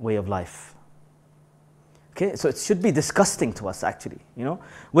way of life? Okay, so it should be disgusting to us actually,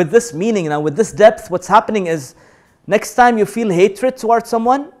 With this meaning now, with this depth, what's happening is, next time you feel hatred towards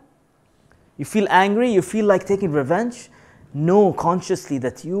someone, you feel angry, you feel like taking revenge, know consciously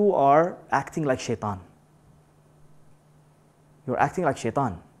that you are acting like shaitan. You're acting like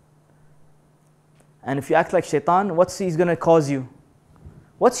shaitan. And if you act like shaitan, what's he's going to cause you?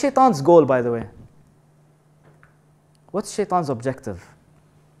 What's shaitan's goal, by the way? What's shaitan's objective?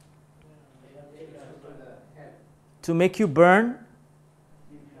 To make you burn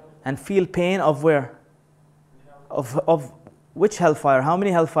and feel pain of where? Of which hellfire? How many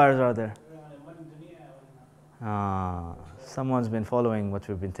hellfires are there? Someone's been following what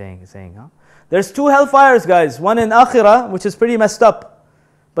we've been saying. Huh? There's 2 hellfires, guys. One in Akhirah, which is pretty messed up.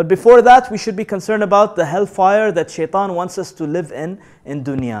 But before that, we should be concerned about the hellfire that shaitan wants us to live in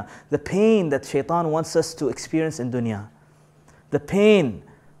dunya. The pain that shaitan wants us to experience in dunya. The pain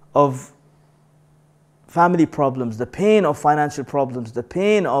of family problems, the pain of financial problems, the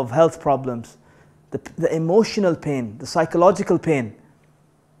pain of health problems, the emotional pain, the psychological pain.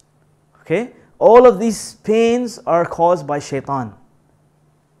 Okay? All of these pains are caused by shaitan.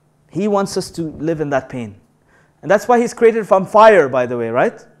 He wants us to live in that pain. And that's why he's created from fire, by the way,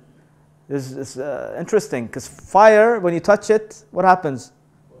 right? It's interesting, because fire, when you touch it, what happens?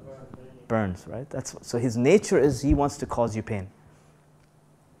 Burns, right? So his nature is he wants to cause you pain.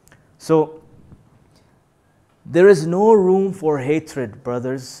 So, there is no room for hatred,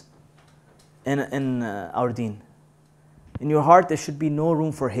 brothers, in our deen. In your heart, there should be no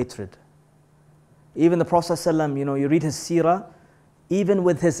room for hatred. Even the Prophet ﷺ, you read his seerah, even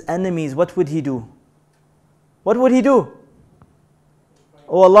with his enemies, what would he do? What would he do?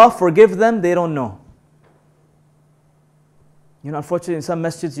 Oh Allah, forgive them, they don't know. Unfortunately, in some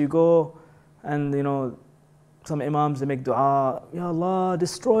masjids you go and, some imams, they make dua, Ya Allah,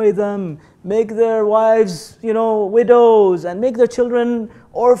 destroy them, make their wives, widows, and make their children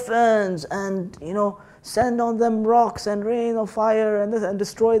orphans, and, send on them rocks and rain of fire and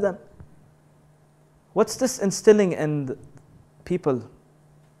destroy them. What's this instilling in people?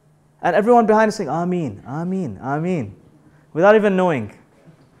 And everyone behind is saying, Ameen, Ameen, Ameen, without even knowing.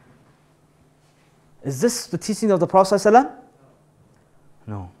 Is this the teaching of the Prophet ﷺ?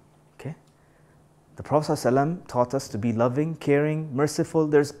 No. Okay. The Prophet ﷺ taught us to be loving, caring, merciful.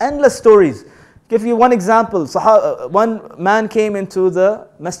 There's endless stories. Give you one example. One man came into the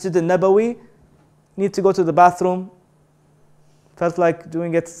Masjid al-Nabawi, needed to go to the bathroom, felt like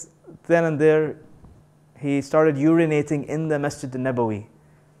doing it then and there. He started urinating in the Masjid al-Nabawi.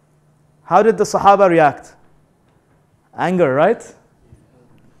 How did the Sahaba react? Anger, right?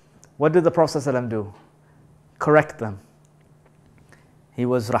 What did the Prophet ﷺ do? Correct them. He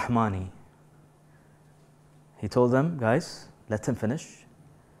was Rahmani. He told them, guys, let him finish.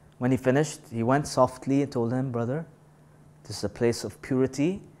 When he finished, he went softly and told him, brother, this is a place of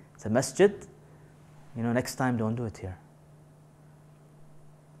purity. It's a masjid. Next time don't do it here.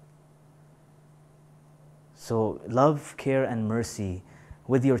 So love, care, and mercy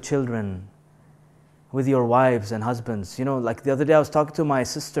with your children, with your wives and husbands. Like the other day I was talking to my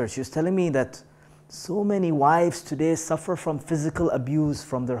sister. She was telling me that so many wives today suffer from physical abuse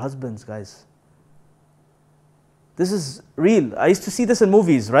from their husbands, guys. This is real. I used to see this in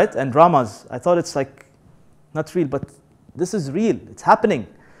movies, right? And dramas. I thought it's like not real, but this is real. It's happening.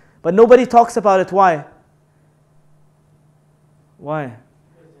 But nobody talks about it. Why? Why?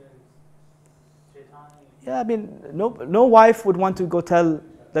 Yeah, no wife would want to go tell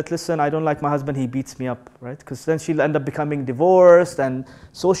that, listen, I don't like my husband, he beats me up, right? Because then she'll end up becoming divorced and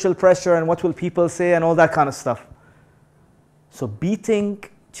social pressure and what will people say and all that kind of stuff. So beating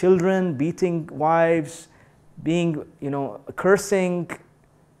children, beating wives, being, cursing,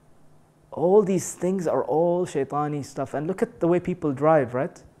 all these things are all shaitani stuff. And look at the way people drive,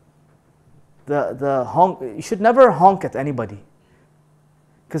 right? The honk, you should never honk at anybody.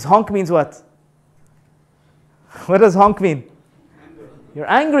 Because honk means what? What does honk mean? You're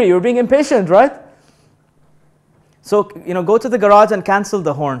angry, you're being impatient, right? So, go to the garage and cancel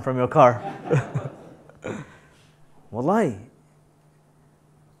the horn from your car. Wallahi.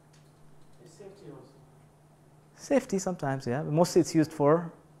 Safety sometimes, yeah. But mostly it's used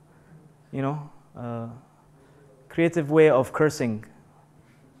for, creative way of cursing.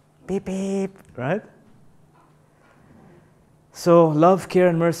 Beep, beep, right? So, love, care,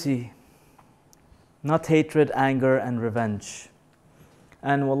 and mercy, not hatred, anger, and revenge.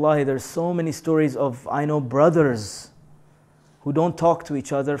 And wallahi, there's so many stories of, I know brothers who don't talk to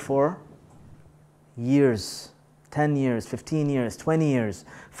each other for years, 10 years, 15 years, 20 years.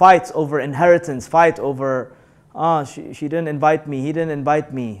 Fights over inheritance, fight over, she didn't invite me, he didn't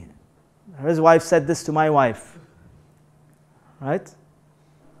invite me. His wife said this to my wife. Right?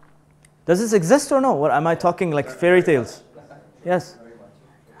 Does this exist or no? What am I talking like fairy tales? Yes.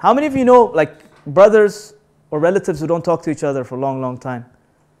 How many of you know like brothers or relatives who don't talk to each other for a long, long time?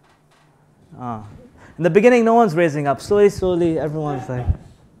 In the beginning, no one's raising up. Slowly, everyone's like,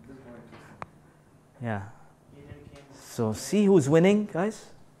 yeah. So see who's winning, guys?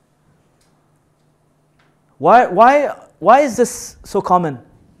 Why is this so common?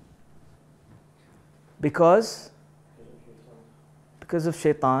 Because of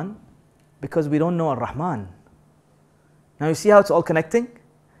shaitan, because we don't know Ar-Rahman. Now you see how it's all connecting?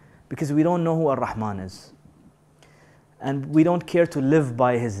 Because we don't know who Ar-Rahman is. And we don't care to live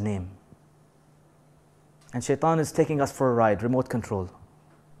by his name. And shaitan is taking us for a ride, remote control.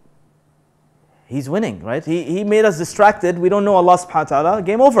 He's winning, right? He made us distracted. We don't know Allah subhanahu wa ta'ala,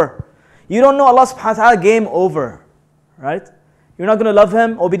 game over. You don't know Allah subhanahu wa ta'ala, game over. Right? You're not going to love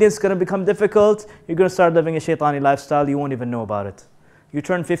him, obedience is going to become difficult. You're going to start living a shaitani lifestyle, you won't even know about it. You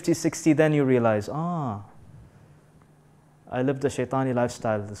turn 50, 60, then you realize, I lived a shaitani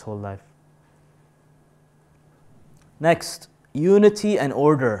lifestyle this whole life. Next, unity and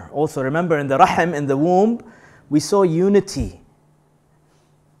order. Also remember in the rahim, in the womb, we saw unity.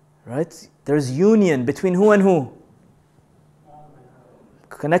 Right? There's union between who and who?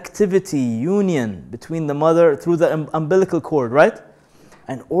 Connectivity, union between the mother through the umbilical cord, right?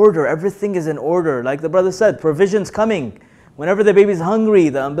 And order, everything is in order. Like the brother said, provision's coming. Whenever the baby's hungry,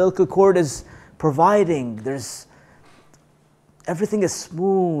 the umbilical cord is providing. Everything is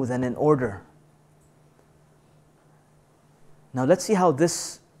smooth and in order. Now let's see how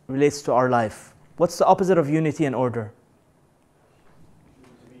this relates to our life. What's the opposite of unity and order?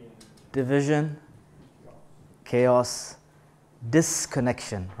 Division, chaos,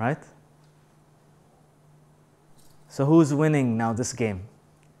 disconnection, right? So who's winning now this game?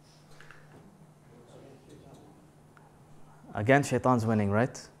 Again, shaitan's winning,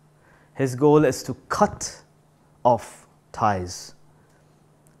 right? His goal is to cut off ties.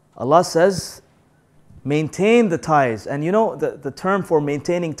 Allah says, maintain the ties. And you know, the term for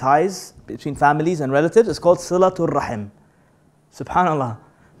maintaining ties between families and relatives is called Silatul Rahim. Subhanallah.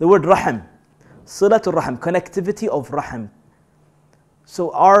 The word Rahim. Silatul Rahim, connectivity of Rahim.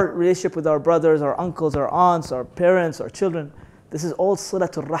 So our relationship with our brothers, our uncles, our aunts, our parents, our children, this is all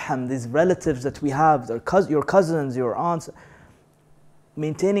Silatul Rahim, these relatives that we have, your cousins, your aunts.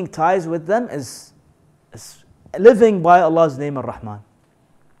 Maintaining ties with them is living by Allah's name Ar-Rahman.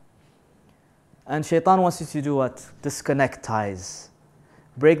 And shaitan wants you to do what? Disconnect ties.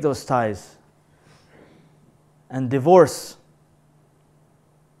 Break those ties. And divorce.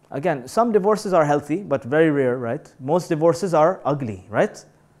 Again, some divorces are healthy, but very rare, right? Most divorces are ugly, right?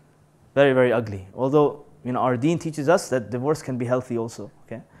 Very, very ugly. Although, our deen teaches us that divorce can be healthy also,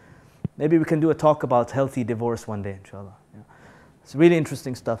 okay? Maybe we can do a talk about healthy divorce one day, inshallah. Yeah. It's really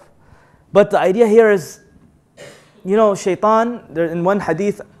interesting stuff. But the idea here is, shaitan, in one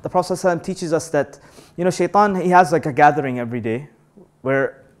hadith, the Prophet ﷺ teaches us that, shaitan, he has like a gathering every day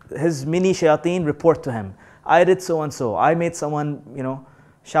where his mini shayateen report to him. I did so and so. I made someone,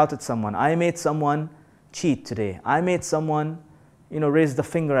 shout at someone. I made someone cheat today. I made someone, raise the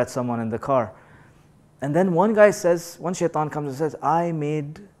finger at someone in the car. And then one shaitan comes and says, I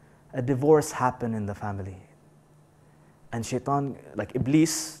made a divorce happen in the family. And shaitan, like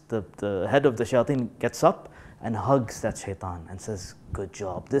Iblis, the head of the shayateen, gets up and hugs that shaitan and says, good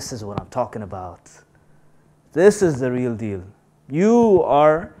job. This is what I'm talking about. This is the real deal. You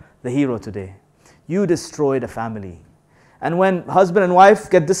are the hero today. You destroyed a family. And when husband and wife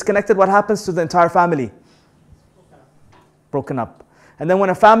get disconnected, what happens to the entire family? Broken up. And then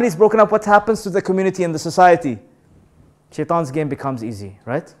when a family is broken up, what happens to the community and the society? Shaitan's game becomes easy,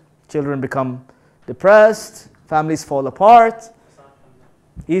 right? Children become depressed, families fall apart.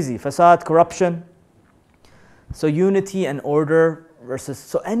 Easy. Fasad, corruption. So unity and order versus...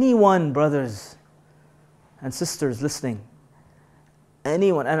 So anyone, brothers and sisters listening,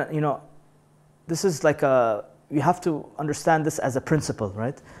 anyone, and this is like you have to understand this as a principle,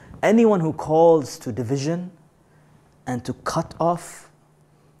 right? Anyone who calls to division and to cut off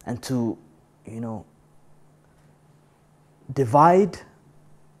and to, divide,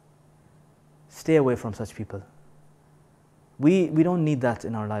 stay away from such people. We don't need that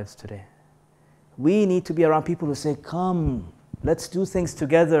in our lives today. We need to be around people who say, come, let's do things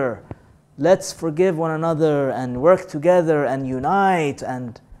together. Let's forgive one another and work together and unite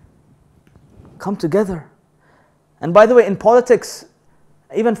and come together. And by the way, in politics,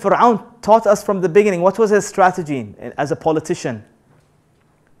 even Fir'aun taught us from the beginning, what was his strategy as a politician?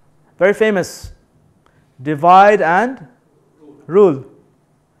 Very famous. Divide and rule.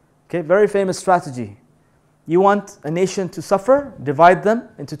 Okay, very famous strategy. You want a nation to suffer? Divide them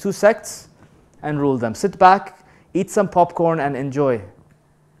into two sects and rule them. Sit back, eat some popcorn and enjoy.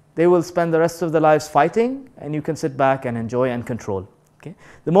 They will spend the rest of their lives fighting and you can sit back and enjoy and control. Okay?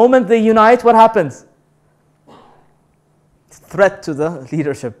 The moment they unite, what happens? Threat to the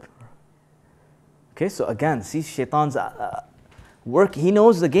leadership. Okay, so again, see Shaitan's work. He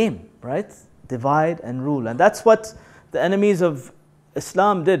knows the game, right? Divide and rule. And that's what the enemies of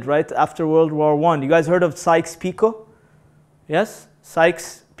Islam did, right? After World War I. You guys heard of Sykes-Picot? Yes?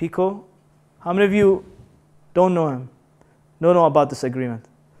 Sykes-Picot. How many of you don't know him? Don't know about this agreement?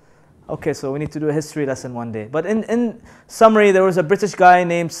 Okay, so we need to do a history lesson one day. But in summary, there was a British guy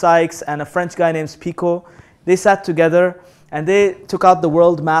named Sykes and a French guy named Picot. They sat together and they took out the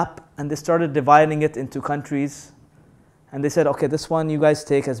world map and they started dividing it into countries. And they said, okay, this one you guys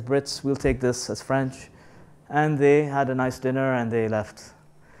take as Brits, we'll take this as French. And they had a nice dinner and they left.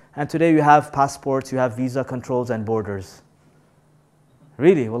 And today you have passports, you have visa controls and borders.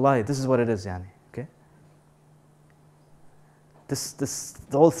 Really, wallahi, this is what it is, yani. Okay?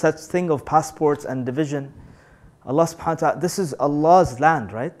 The whole such thing of passports and division, Allah subhanahu wa ta'ala, this is Allah's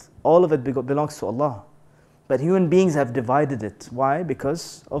land, right? All of it belongs to Allah. But human beings have divided it. Why?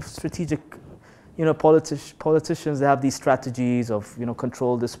 Because of strategic, politicians, they have these strategies of,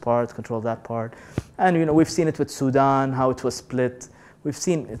 control this part, control that part. And, we've seen it with Sudan, how it was split. We've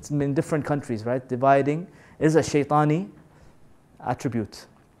seen it in different countries, right? Dividing is a shaitani attribute.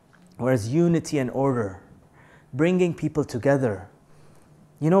 Whereas unity and order, bringing people together.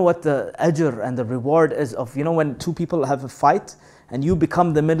 You know what the ajr and the reward is of, when two people have a fight and you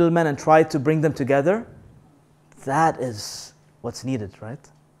become the middleman and try to bring them together? That is what's needed, right?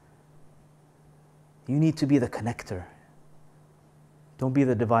 You need to be the connector. Don't be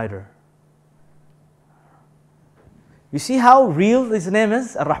the divider. You see how real his name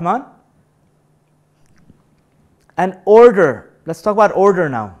is, Ar-Rahman? And order. Let's talk about order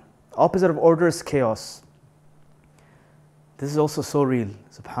now. Opposite of order is chaos. This is also so real,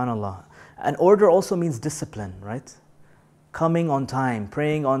 subhanallah. And order also means discipline, right? Coming on time,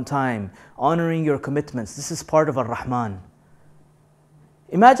 praying on time, honoring your commitments. This is part of Ar-Rahman.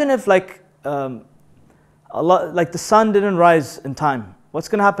 Imagine if Allah, the sun didn't rise in time. What's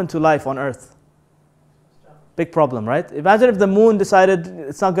going to happen to life on earth? Big problem, right? Imagine if the moon decided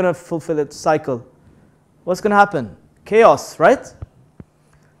it's not going to fulfill its cycle. What's going to happen? Chaos, right?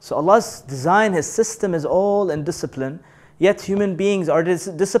 So Allah's design, His system is all in discipline. Yet human beings, are they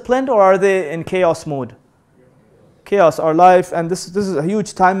disciplined or are they in chaos mode? Chaos, our life, and this is a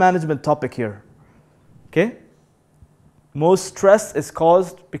huge time management topic here. Okay? Most stress is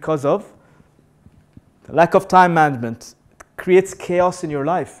caused because of lack of time management. It creates chaos in your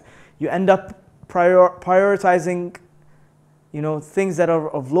life. You end up prioritizing, things that are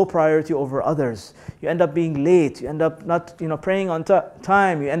of low priority over others. You end up being late. You end up not, praying on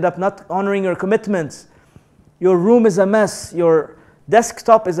time. You end up not honoring your commitments. Your room is a mess. Your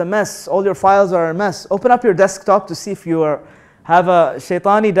desktop is a mess. All your files are a mess. Open up your desktop to see if you have a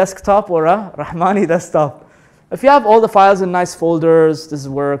shaitani desktop or a rahmani desktop. If you have all the files in nice folders, this is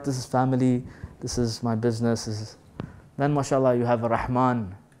work, this is family, this is my business, then mashallah you have a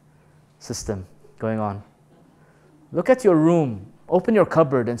Rahman system going on. Look at your room. Open your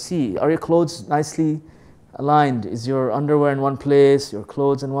cupboard and see, are your clothes nicely aligned? Is your underwear in one place, your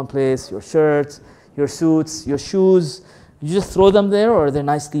clothes in one place, your shirts, your suits, your shoes? You just throw them there or they're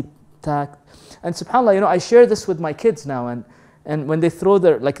nicely tacked? And subhanAllah, I share this with my kids now, and when they throw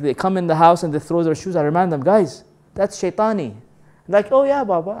they come in the house and they throw their shoes, I remind them, guys, that's shaitani. Like, oh yeah,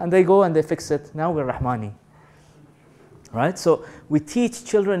 Baba. And they go and they fix it. Now we're Rahmani. Right? So we teach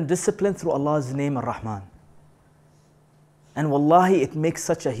children discipline through Allah's name, Ar-Rahman. And wallahi, it makes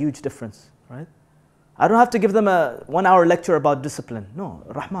such a huge difference. Right? I don't have to give them a 1 hour lecture about discipline. No,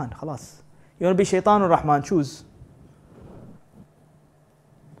 Rahman, khalas. You want to be shaitan or Rahman? Choose.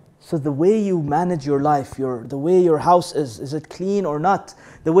 So the way you manage your life, the way your house is it clean or not?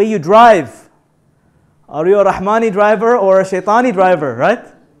 The way you drive. Are you a Rahmani driver or a shaitani driver, right?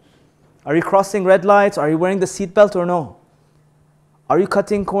 Are you crossing red lights? Are you wearing the seatbelt or no? Are you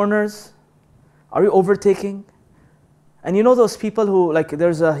cutting corners? Are you overtaking? And those people who,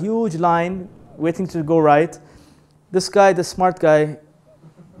 there's a huge line waiting to go right. This guy, the smart guy,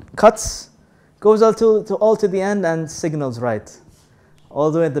 cuts, goes all to the end and signals right.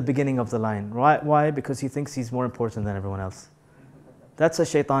 All the way at the beginning of the line. Why? Because he thinks he's more important than everyone else. That's a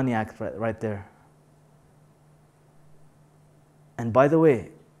shaitani act right there. And by the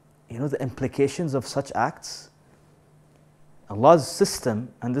way, you know the implications of such acts? Allah's system,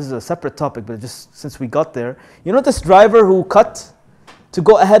 and this is a separate topic, but just since we got there, you know this driver who cut to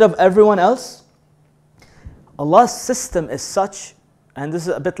go ahead of everyone else? Allah's system is such, and this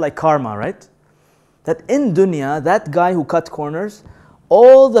is a bit like karma, right? That in dunya, that guy who cut corners,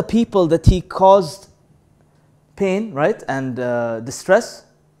 all the people that he caused pain, right, and distress,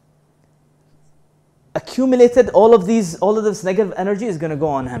 accumulated all of this negative energy is going to go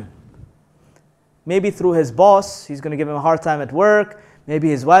on him. Maybe through his boss, he's going to give him a hard time at work. Maybe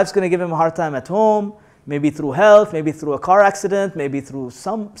his wife's going to give him a hard time at home. Maybe through health, maybe through a car accident, maybe through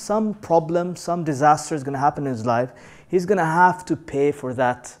some problem, some disaster is going to happen in his life. He's going to have to pay for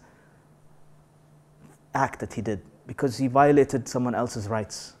that act that he did because he violated someone else's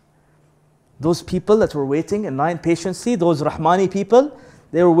rights. Those people that were waiting in line patiently, those Rahmani people,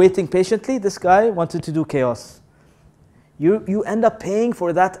 they were waiting patiently. This guy wanted to do chaos. You end up paying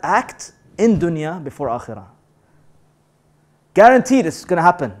for that act in dunya before akhirah. Guaranteed it's going to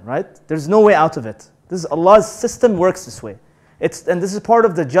happen, right? There's no way out of it. This is Allah's system works this way. And this is part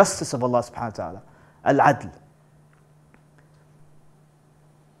of the justice of Allah subhanahu wa ta'ala. Al-adl.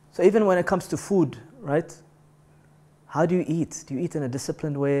 So even when it comes to food, right? How do you eat? Do you eat in a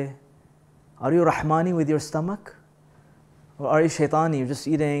disciplined way? Are you Rahmani with your stomach? Or are you shaitani? You're just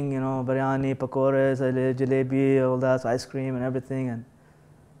eating, biryani, pakores, jalebi, all that, ice cream and everything.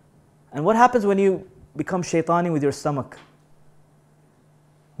 And what happens when you become shaitani with your stomach?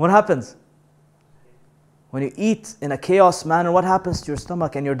 What happens? When you eat in a chaos manner, what happens to your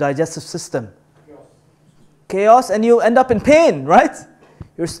stomach and your digestive system? Chaos, and you end up in pain, right?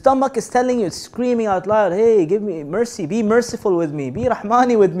 Your stomach is telling you, it's screaming out loud, hey, give me mercy, be merciful with me, be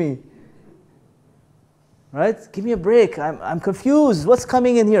Rahmani with me. Right? Give me a break. I'm confused. What's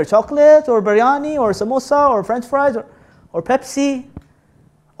coming in here? Chocolate or biryani or samosa or French fries or Pepsi?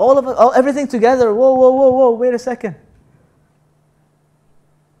 All of it, everything together. Whoa, wait a second.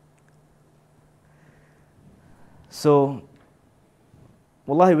 So,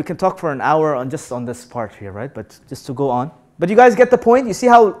 wallahi, we can talk for an hour on this part here, right? But just to go on. But you guys get the point? You see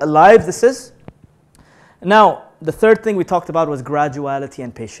how alive this is? Now, the third thing we talked about was graduality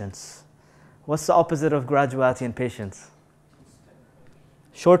and patience. What's the opposite of graduality and patience?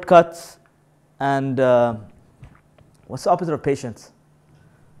 Shortcuts. And what's the opposite of patience?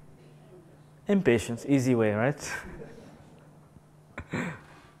 Impatience. Easy way, right?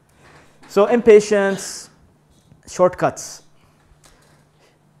 So impatience, shortcuts.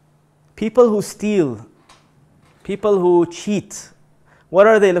 People who steal, people who cheat, what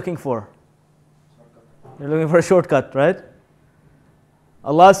are they looking for? They're looking for a shortcut, right?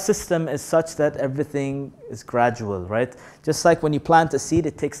 Allah's system is such that everything is gradual, right? Just like when you plant a seed,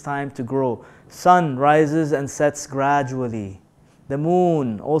 it takes time to grow. Sun rises and sets gradually. The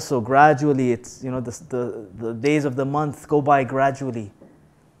moon also gradually. It's the days of the month go by gradually.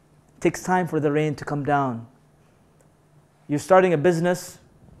 It takes time for the rain to come down. You're starting a business.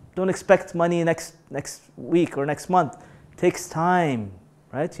 Don't expect money next week or next month. It takes time,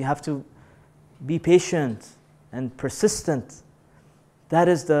 right? You have to be patient and persistent. That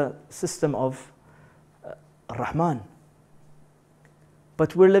is the system of Rahman.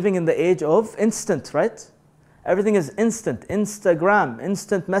 But we're living in the age of instant, right? Everything is instant. Instagram,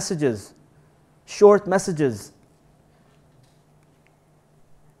 instant messages, short messages.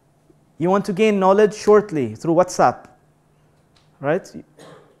 You want to gain knowledge shortly through WhatsApp, right?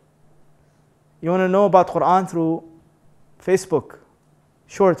 You want to know about Quran through Facebook,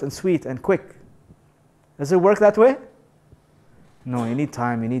 short and sweet and quick. Does it work that way? No, you need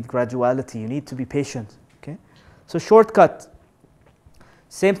time, you need graduality, you need to be patient. Okay? So shortcut.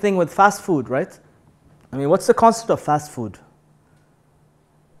 Same thing with fast food, right? I mean, what's the concept of fast food?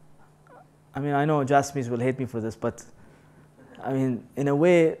 I mean, I know Jasmine will hate me for this, but I mean, in a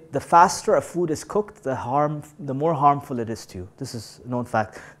way, the faster a food is cooked, the more harmful it is to you. This is a known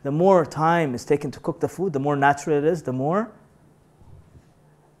fact. The more time is taken to cook the food, the more natural it is, the more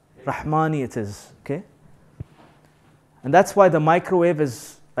Rahmani it is. Okay? And that's why the microwave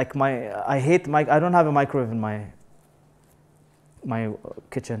is like I don't have a microwave in my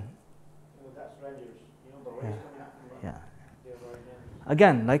kitchen. Yeah.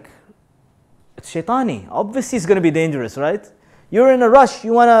 Again, like, it's shaitani. Obviously it's going to be dangerous, right? You're in a rush.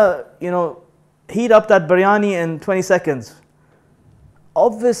 You want to, heat up that biryani in 20 seconds.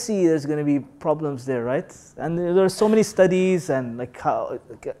 obviously there's going to be problems there, right? And there are so many studies and like how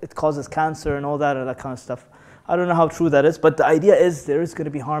it causes cancer and all that kind of stuff. I don't know how true that is, but the idea is there is going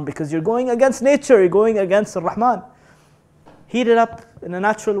to be harm because you're going against nature, you're going against the Rahman. Heat it up in a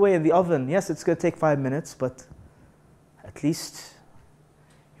natural way in the oven. Yes, it's going to take 5 minutes, but at least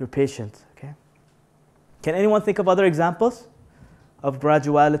you're patient, okay? Can anyone think of other examples of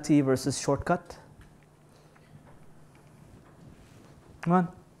graduality versus shortcut? Come on.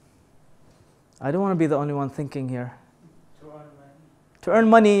 I don't want to be the only one thinking here. To earn money. To earn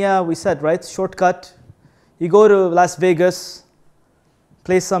money, yeah, we said, right? Shortcut. You go to Las Vegas,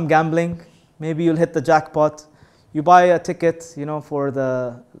 play some gambling. Maybe you'll hit the jackpot. You buy a ticket, you know, for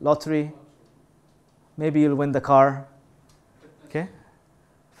the lottery. Maybe you'll win the car. Okay?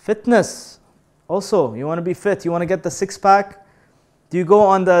 Fitness. Also, you want to be fit. You want to get the six-pack. Do you go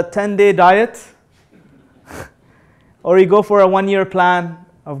on the 10-day diet? Or you go for a 1-year plan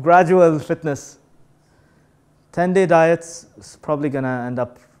of gradual fitness? 10-day diets is probably going to end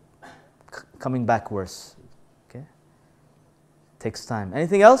up coming back worse. Okay? Takes time.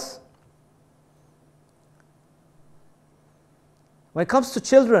 Anything else? When it comes to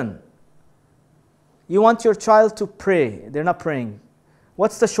children, you want your child to pray. They're not praying.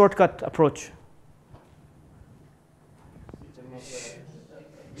 What's the shortcut approach?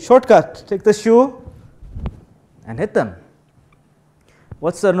 Shortcut. Take the shoe and hit them.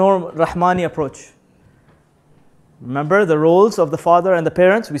 What's the Rahmani approach? Remember the roles of the father and the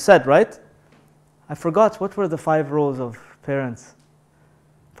parents? We said, right? I forgot. What were the 5 roles of parents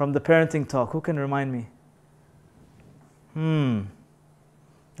from the parenting talk? Who can remind me?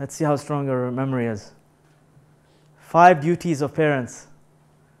 Let's see how strong your memory is. 5 duties of parents.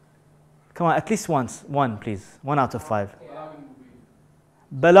 Come on, at least once. 1, please. 1 out of 5.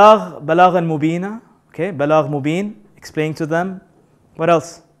 Balagh al-mubina. Okay, balagh mubin. Explain to them. What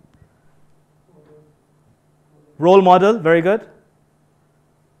else? Role model. Very good.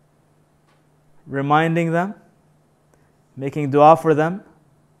 Reminding them. Making dua for them.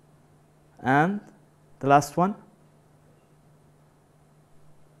 And the last one?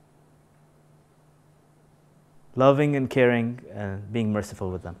 Loving and caring and being merciful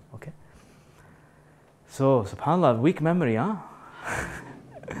with them. Okay. So, subhanAllah, weak memory, huh?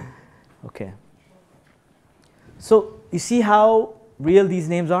 Okay. So, you see how real these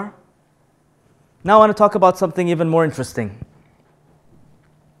names are? Now I want to talk about something even more interesting.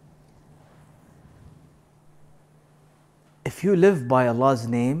 If you live by Allah's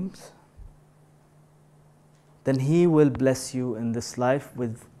names, then He will bless you in this life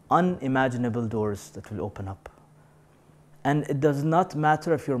with unimaginable doors that will open up. And it does not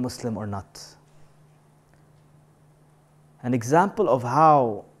matter if you're Muslim or not. An example of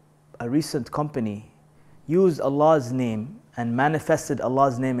how a recent company used Allah's name and manifested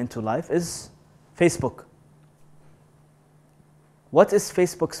Allah's name into life is Facebook. What is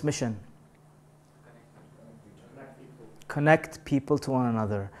Facebook's mission? Connect people to one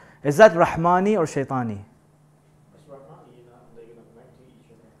another. Is that Rahmani or Shaitani? It's Rahmani, they're going to connect to each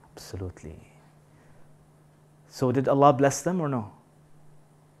other. Absolutely. So did Allah bless them or no?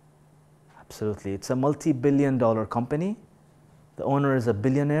 Absolutely. It's a multi-billion-dollar company. The owner is a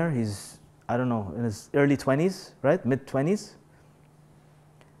billionaire. He's, I don't know, in his early 20s, right? Mid-20s.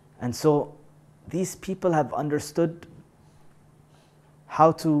 And so these people have understood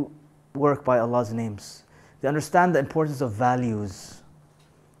how to work by Allah's names. They understand the importance of values.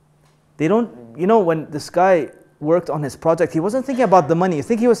 They don't, you know, when this guy worked on his project, he wasn't thinking about the money. You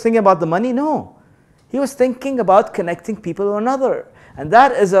think he was thinking about the money? No. He was thinking about connecting people to another. And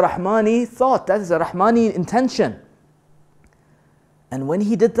that is a Rahmani thought. That is a Rahmani intention. And when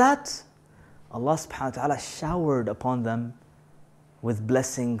he did that, Allah subhanahu wa ta'ala showered upon them with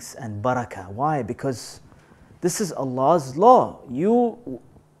blessings and barakah. Why? Because this is Allah's law. You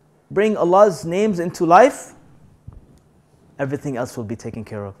bring Allah's names into life, everything else will be taken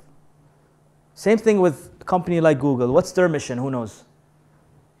care of. Same thing with a company like Google. What's their mission? Who knows?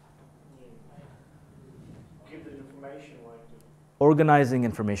 Give the information like Organizing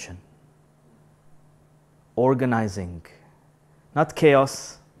information. Organizing. Not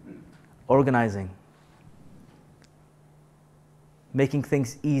chaos. Organizing. Making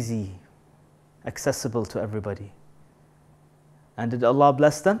things easy, accessible to everybody. And did Allah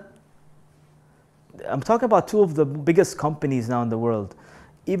bless them? I'm talking about 2 of the biggest companies now in the world.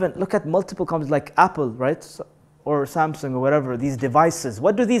 Even look at multiple companies like Apple, right? Or Samsung or whatever, these devices.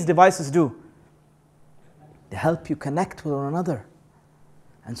 What do these devices do? They help you connect with one another.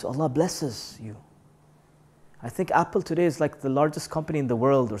 And so Allah blesses you. I think Apple today is like the largest company in the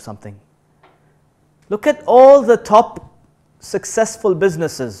world or something. Look at all the top successful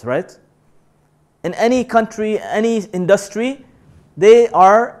businesses, right? In any country, any industry, they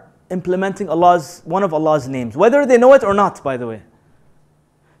are implementing one of Allah's names, whether they know it or not, by the way.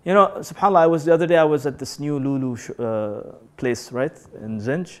 You know, subhanAllah, the other day I was at this new Lulu place, right, in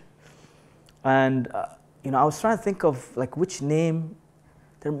Zinj. And, you know, I was trying to think of, like, which name,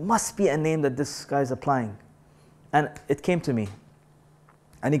 there must be a name that this guy is applying. And it came to me.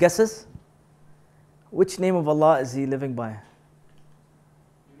 Any guesses? Which name of Allah is he living by?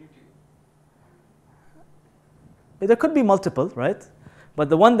 There could be multiple, right? But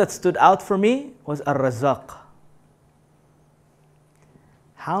the one that stood out for me was Ar-Razzaq.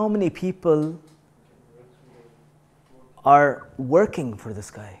 How many people are working for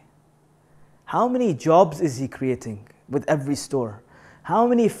this guy? How many jobs is he creating with every store? How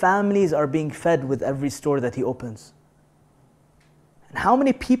many families are being fed with every store that he opens? And how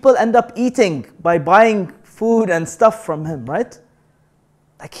many people end up eating by buying food and stuff from him, right?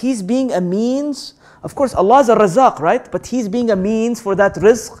 Like he's being a means. Of course, Allah is a Razzaq, right? But he's being a means for that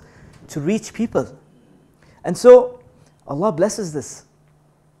rizq to reach people. And so, Allah blesses this.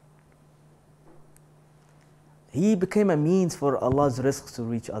 He became a means for Allah's rizq to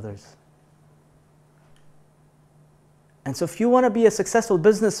reach others. And so if you want to be a successful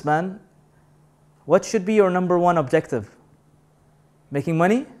businessman, what should be your number one objective? Making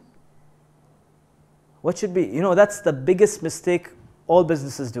money? What should be? You know, that's the biggest mistake all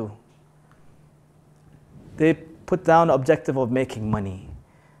businesses do. They put down the objective of making money.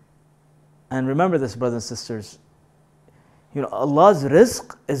 And remember this, brothers and sisters. You know, Allah's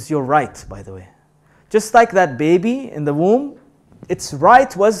rizq is your right, by the way. Just like that baby in the womb, its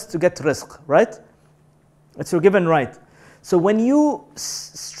right was to get rizq, right? It's your given right. So when you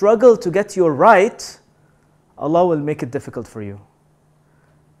struggle to get your right, Allah will make it difficult for you.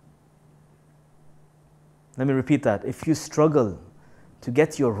 Let me repeat that. If you struggle to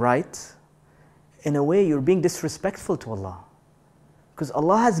get your right, in a way you're being disrespectful to Allah. Because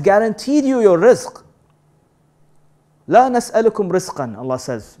Allah has guaranteed you your rizq. لا نسألكم رزقا, Allah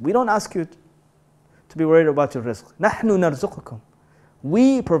says. We don't ask you to be worried about your rizq. نحن نرزقكم.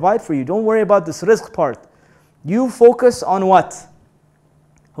 We provide for you. Don't worry about this rizq part. You focus on what?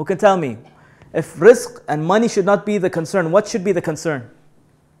 Who can tell me? If rizq and money should not be the concern, what should be the concern?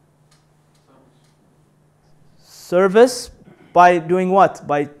 Service by doing what?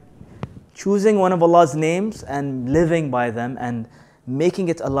 By choosing one of Allah's names and living by them and making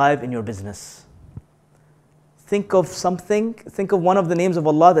it alive in your business. Think of one of the names of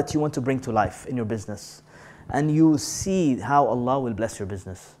Allah that you want to bring to life in your business. And you see how Allah will bless your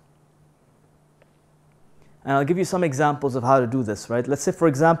business. And I'll give you some examples of how to do this, right? Let's say, for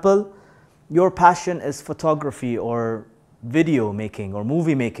example, your passion is photography or video making or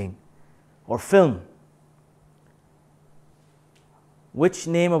movie making or film. Which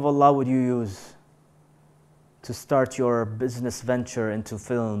name of Allah would you use to start your business venture into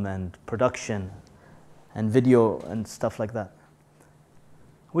film and production and video and stuff like that?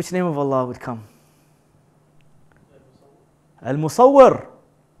 Which name of Allah would come? Al-Musawwir.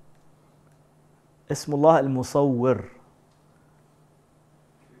 Ismullah Al-Musawwir.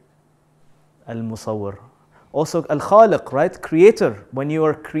 Al-Musawwir. Also Al-Khaliq, right? Creator. When you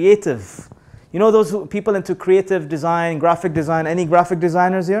are creative. You know those people into creative design, graphic design, any graphic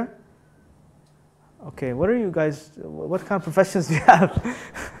designers here? Okay, what are you guys, what kind of professions do you have?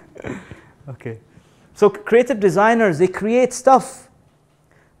 Okay. So creative designers, they create stuff.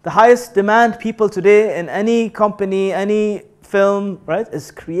 The highest demand people today in any company, any film, right, is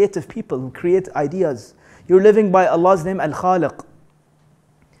creative people who create ideas. You're living by Allah's name, Al-Khaliq.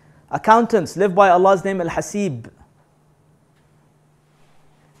 Accountants live by Allah's name, Al-Hasib.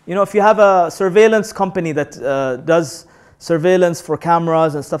 You know, if you have a surveillance company that does surveillance for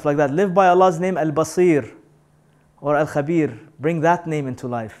cameras and stuff like that, live by Allah's name, Al-Basir or Al-Khabir. Bring that name into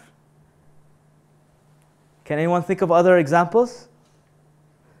life. Can anyone think of other examples?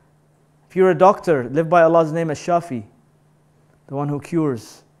 If you're a doctor, live by Allah's name, Al-Shafi, the one who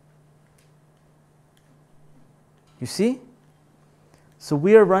cures. You see? So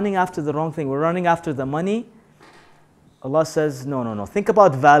we are running after the wrong thing. We're running after the money. Allah says, no. Think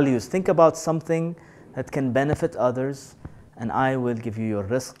about values. Think about something that can benefit others, and I will give you your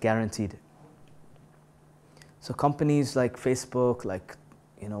rizq guaranteed. So companies like Facebook, like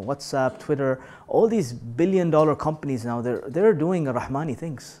WhatsApp, Twitter, all these billion-dollar companies now, they're doing Rahmani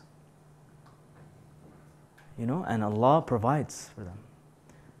things. And Allah provides for them.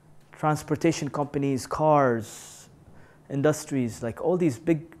 Transportation companies, cars, industries, like all these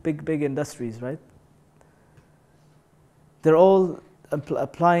big industries, right? They're all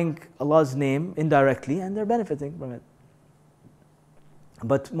applying Allah's name indirectly and they're benefiting from it.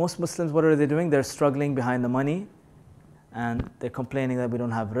 But most Muslims, what are they doing? They're struggling behind the money, and they're complaining that we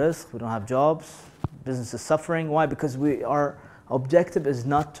don't have rizq, we don't have jobs, business is suffering. Why? Because our objective is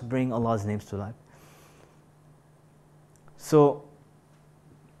not to bring Allah's names to life. So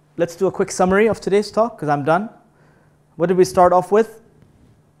let's do a quick summary of today's talk, because I'm done. What did we start off with?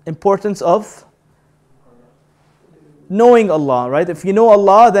 Importance of knowing Allah, right? If you know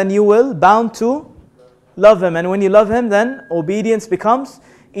Allah, then you will bound to love Him. And when you love Him, then obedience becomes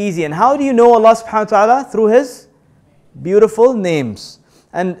easy. And how do you know Allah subhanahu wa ta'ala? Through His beautiful names.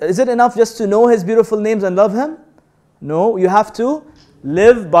 And is it enough just to know His beautiful names and love Him? No, you have to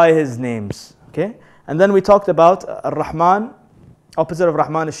live by His names. Okay? And then we talked about Ar-Rahman. Opposite of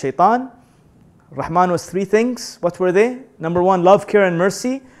Rahman is Shaitan. Rahman was three things. What were they? Number one, love, care, and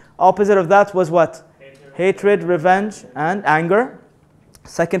mercy. Opposite of that was what? Hatred, revenge, and anger.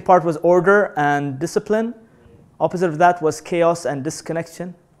 Second part was order and discipline. Opposite of that was chaos and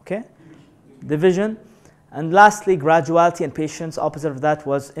disconnection. Okay? Division. And lastly, graduality and patience. Opposite of that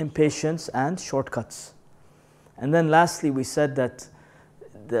was impatience and shortcuts. And then lastly, we said that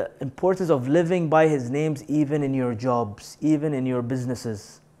the importance of living by His names even in your jobs, even in your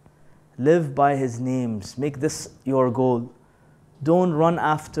businesses. Live by His names. Make this your goal. Don't run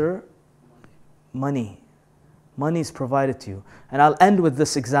after money. Money is provided to you. And I'll end with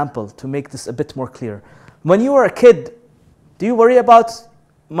this example to make this a bit more clear. When you were a kid, do you worry about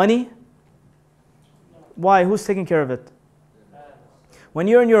money? Why? Who's taking care of it? When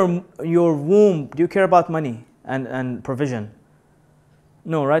you're in your womb, do you care about money and provision?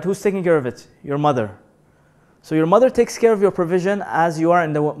 No, right? Who's taking care of it? Your mother. So your mother takes care of your provision as you are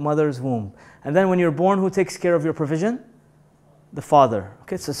in the mother's womb. And then when you're born, who takes care of your provision? The father.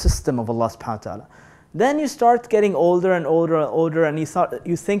 Okay, it's a system of Allah subhanahu wa ta'ala. Then you start getting older and older and older, and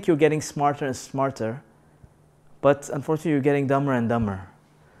you think you're getting smarter and smarter, but unfortunately you're getting dumber and dumber,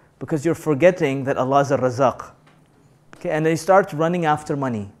 because you're forgetting that Allah is a Razaq. Okay, and then you start running after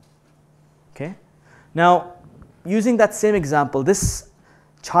money. Okay, now using that same example, this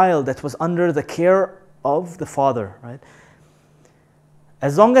child that was under the care of the father, right?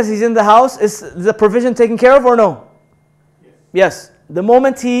 As long as he's in the house, is the provision taken care of or no? Yes. The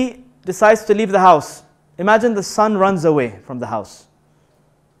moment he decides to leave the house, imagine the son runs away from the house.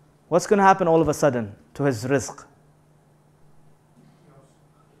 What's going to happen all of a sudden to his rizq?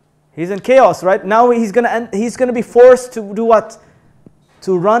 He's in chaos, right? Now he's going to be forced to do what?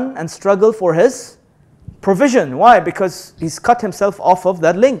 To run and struggle for his provision. Why? Because he's cut himself off of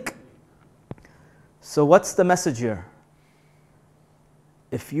that link. So what's the message here?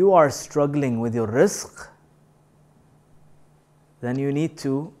 If you are struggling with your rizq, then you need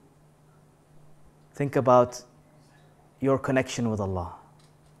to think about your connection with Allah.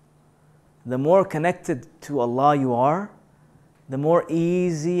 The more connected to Allah you are, the more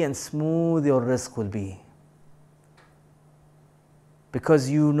easy and smooth your rizq will be. Because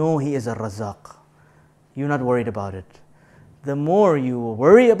you know He is a Razaq. You're not worried about it. The more you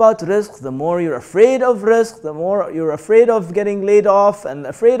worry about rizq, the more you're afraid of rizq, the more you're afraid of getting laid off and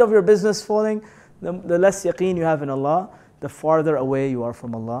afraid of your business falling, the less yaqeen you have in Allah, the farther away you are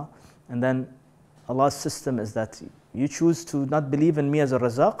from Allah. And then Allah's system is that you choose to not believe in me as a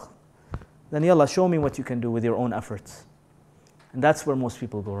Razaq, then yallah, show me what you can do with your own efforts. And that's where most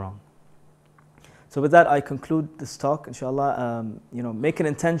people go wrong. So with that, I conclude this talk, inshallah. Make an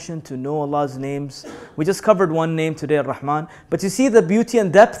intention to know Allah's names. We just covered one name today, Ar-Rahman. But you see the beauty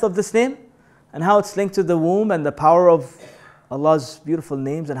and depth of this name, and how it's linked to the womb and the power of Allah's beautiful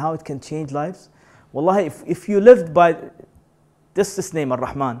names and how it can change lives. Wallahi, if you lived by this name,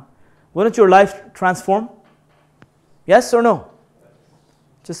 Ar-Rahman, wouldn't your life transform? Yes or no?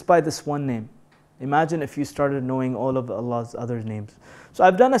 Just by this one name. Imagine if you started knowing all of Allah's other names. So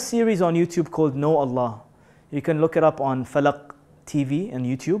I've done a series on YouTube called Know Allah. You can look it up on Falaq TV and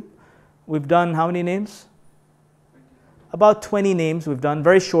YouTube. We've done how many names? About 20 names we've done.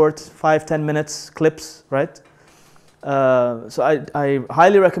 Very short, 5-10 minutes clips, right? So I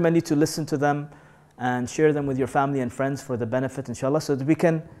highly recommend you to listen to them and share them with your family and friends for the benefit, inshallah, so that we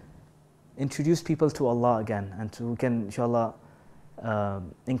can introduce people to Allah again, and we can, inshallah,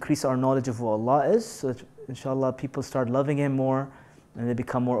 increase our knowledge of who Allah is, so that inshallah people start loving Him more and they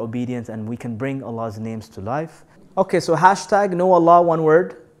become more obedient, and we can bring Allah's names to life. Okay, so hashtag Know Allah, one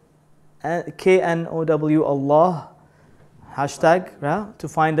word, KNOW Allah, hashtag, yeah? To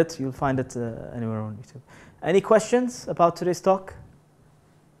find it, you'll find it anywhere on YouTube. Any questions about today's talk?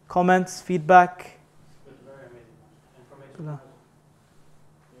 Comments, feedback? Very amazing. Information.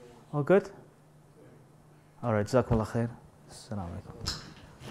 All good? All right, Jazakumullah khair. Assalamu alaikum.